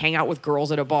calories just to hang out with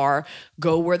girls at a bar.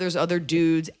 Go where there's other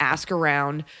dudes. Ask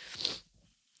around.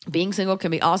 Being single can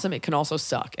be awesome. It can also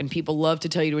suck. And people love to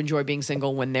tell you to enjoy being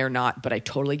single when they're not, but I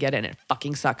totally get it. And it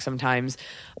fucking sucks sometimes.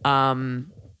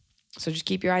 So just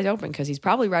keep your eyes open because he's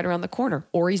probably right around the corner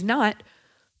or he's not,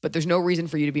 but there's no reason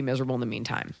for you to be miserable in the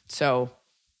meantime. So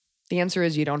the answer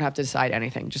is you don't have to decide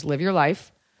anything. Just live your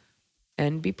life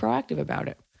and be proactive about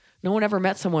it. No one ever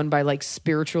met someone by like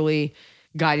spiritually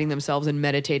guiding themselves and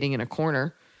meditating in a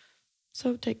corner.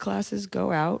 So take classes,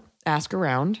 go out, ask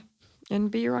around,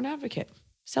 and be your own advocate.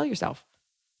 Sell yourself.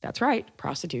 That's right.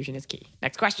 Prostitution is key.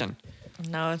 Next question.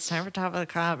 No, it's time for Top of the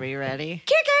Cob. Are you ready?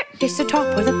 Kick it. It's the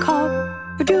top of the cob.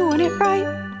 You're doing it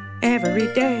right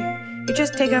every day. You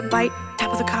just take a bite.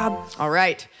 Top of the cob. All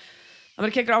right. I'm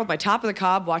going to kick it off with my Top of the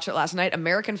Cob. Watched it last night.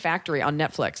 American Factory on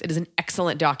Netflix. It is an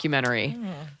excellent documentary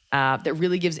that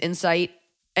really gives insight.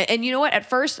 And you know what? At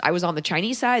first, I was on the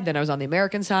Chinese side. Then I was on the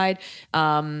American side.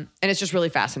 And it's just really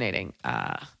fascinating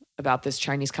about this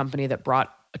Chinese company that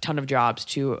brought a ton of jobs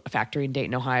to a factory in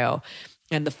Dayton, Ohio,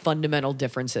 and the fundamental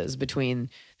differences between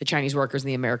the Chinese workers and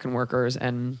the American workers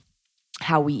and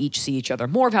how we each see each other.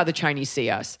 More of how the Chinese see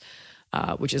us,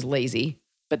 which is lazy.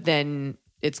 But then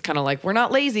it's kind of like, we're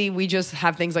not lazy. We just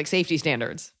have things like safety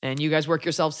standards. And you guys work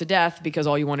yourselves to death because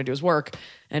all you want to do is work.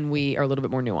 And we are a little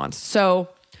bit more nuanced. So,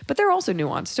 but they're also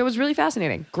nuanced. So it was really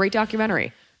fascinating. Great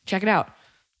documentary. Check it out.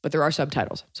 But there are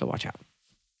subtitles, so watch out.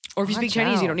 Or if you speak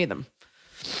Chinese, you don't need them.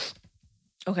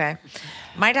 Okay.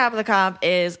 My Top of the Cob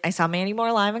is I saw Mandy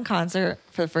Moore live in concert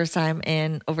for the first time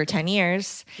in over 10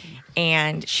 years.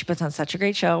 And she puts on such a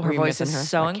great show. Her voice is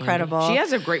so incredible. She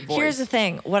has a great voice. Here's the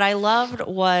thing. What I loved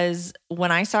was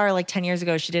when I saw her like 10 years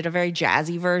ago, she did a very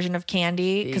jazzy version of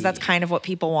Candy because that's kind of what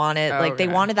people wanted. Like they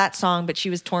wanted that song, but she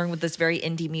was touring with this very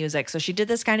indie music. So she did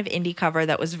this kind of indie cover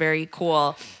that was very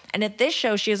cool. And at this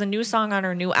show, she has a new song on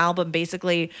her new album,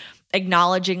 basically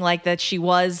acknowledging like that she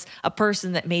was a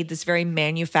person that made this very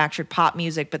manufactured pop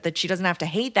music, but that she doesn't have to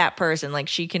hate that person. Like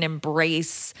she can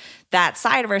embrace that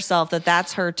side of herself, that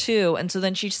that's her too. And so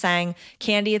then she sang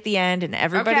Candy at the end and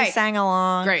everybody sang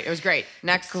along. Great. It was great.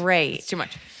 Next. Great. It's too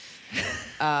much.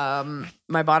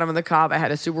 My bottom of the cob, I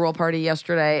had a Super Bowl party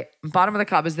yesterday. Bottom of the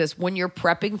cob is this. When you're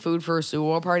prepping food for a Super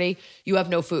Bowl party, you have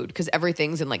no food because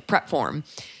everything's in like prep form.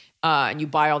 And you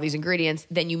buy all these ingredients.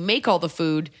 Then you make all the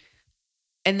food.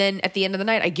 And then at the end of the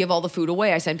night, I give all the food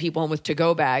away. I send people home with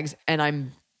to-go bags and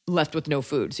I'm left with no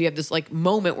food. So you have this like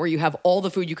moment where you have all the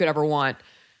food you could ever want.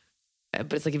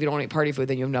 But it's like, if you don't want to eat party food,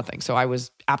 then you have nothing. So I was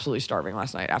absolutely starving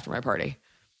last night after my party.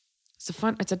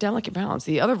 It's a delicate balance.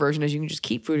 The other version is you can just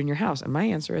keep food in your house. And my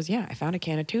answer is, yeah, I found a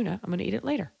can of tuna. I'm going to eat it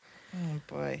later. Oh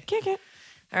boy. Kick it.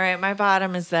 All right. My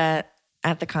bottom is that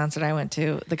at the concert I went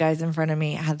to, the guys in front of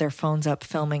me had their phones up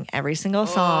filming every single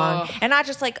song. And not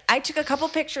just like, I took a couple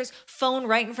pictures, phone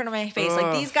right in front of my face.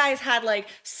 Like these guys had like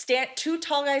two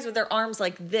tall guys with their arms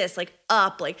like this, like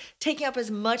up, like taking up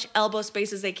as much elbow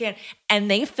space as they can.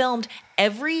 And they filmed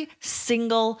every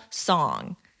single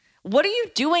song. What are you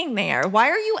doing there? Why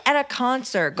are you at a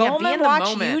concert? Go home and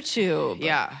watch YouTube.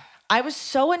 Yeah. I was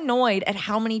so annoyed at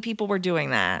how many people were doing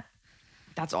that.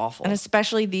 That's awful. And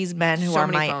especially these men who are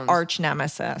my arch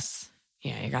nemesis.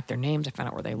 Yeah, you got their names. I found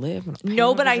out where they live.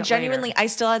 No, but I genuinely, I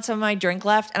still had some of my drink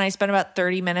left, and I spent about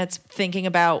 30 minutes thinking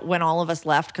about when all of us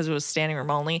left, because it was standing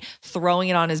room only, throwing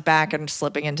it on his back and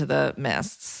slipping into the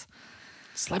mists.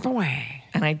 Slip away.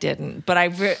 And I didn't. But I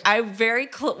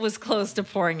was close to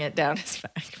pouring it down his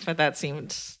back, but that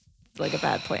seemed like a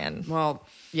bad plan. Well,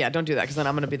 yeah, don't do that, because then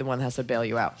I'm going to be the one that has to bail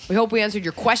you out. We hope we answered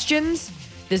your questions.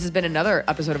 This has been another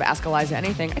episode of Ask Eliza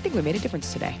Anything. I think we made a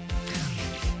difference today.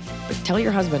 But tell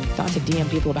your husband not to DM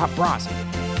people about bras.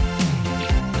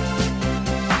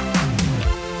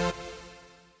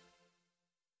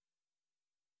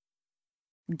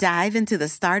 Dive into the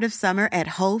start of summer at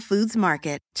Whole Foods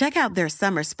Market. Check out their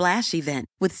Summer Splash event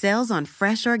with sales on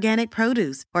fresh organic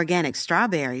produce, organic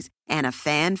strawberries, and a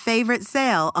fan-favorite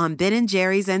sale on Ben &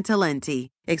 Jerry's and Talenti.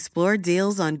 Explore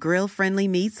deals on grill-friendly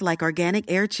meats like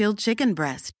organic air-chilled chicken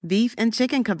breast, beef and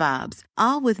chicken kebabs,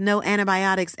 all with no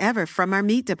antibiotics ever from our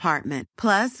meat department.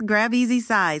 Plus, grab easy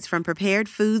sides from prepared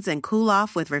foods and cool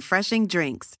off with refreshing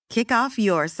drinks. Kick off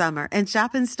your summer and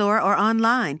shop in store or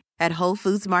online at Whole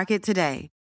Foods Market today.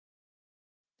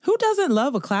 Who doesn't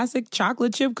love a classic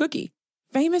chocolate chip cookie?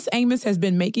 Famous Amos has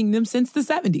been making them since the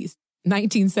 70s,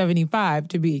 1975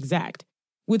 to be exact.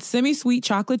 With semi-sweet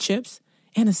chocolate chips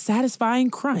and a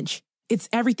satisfying crunch, it's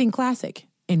everything classic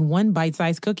in one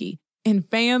bite-sized cookie, and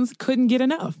fans couldn't get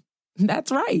enough.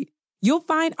 That's right. You'll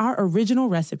find our original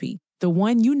recipe, the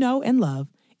one you know and love,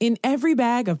 in every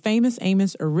bag of Famous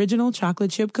Amos original chocolate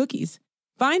chip cookies.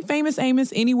 Find Famous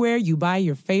Amos anywhere you buy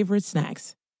your favorite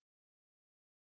snacks.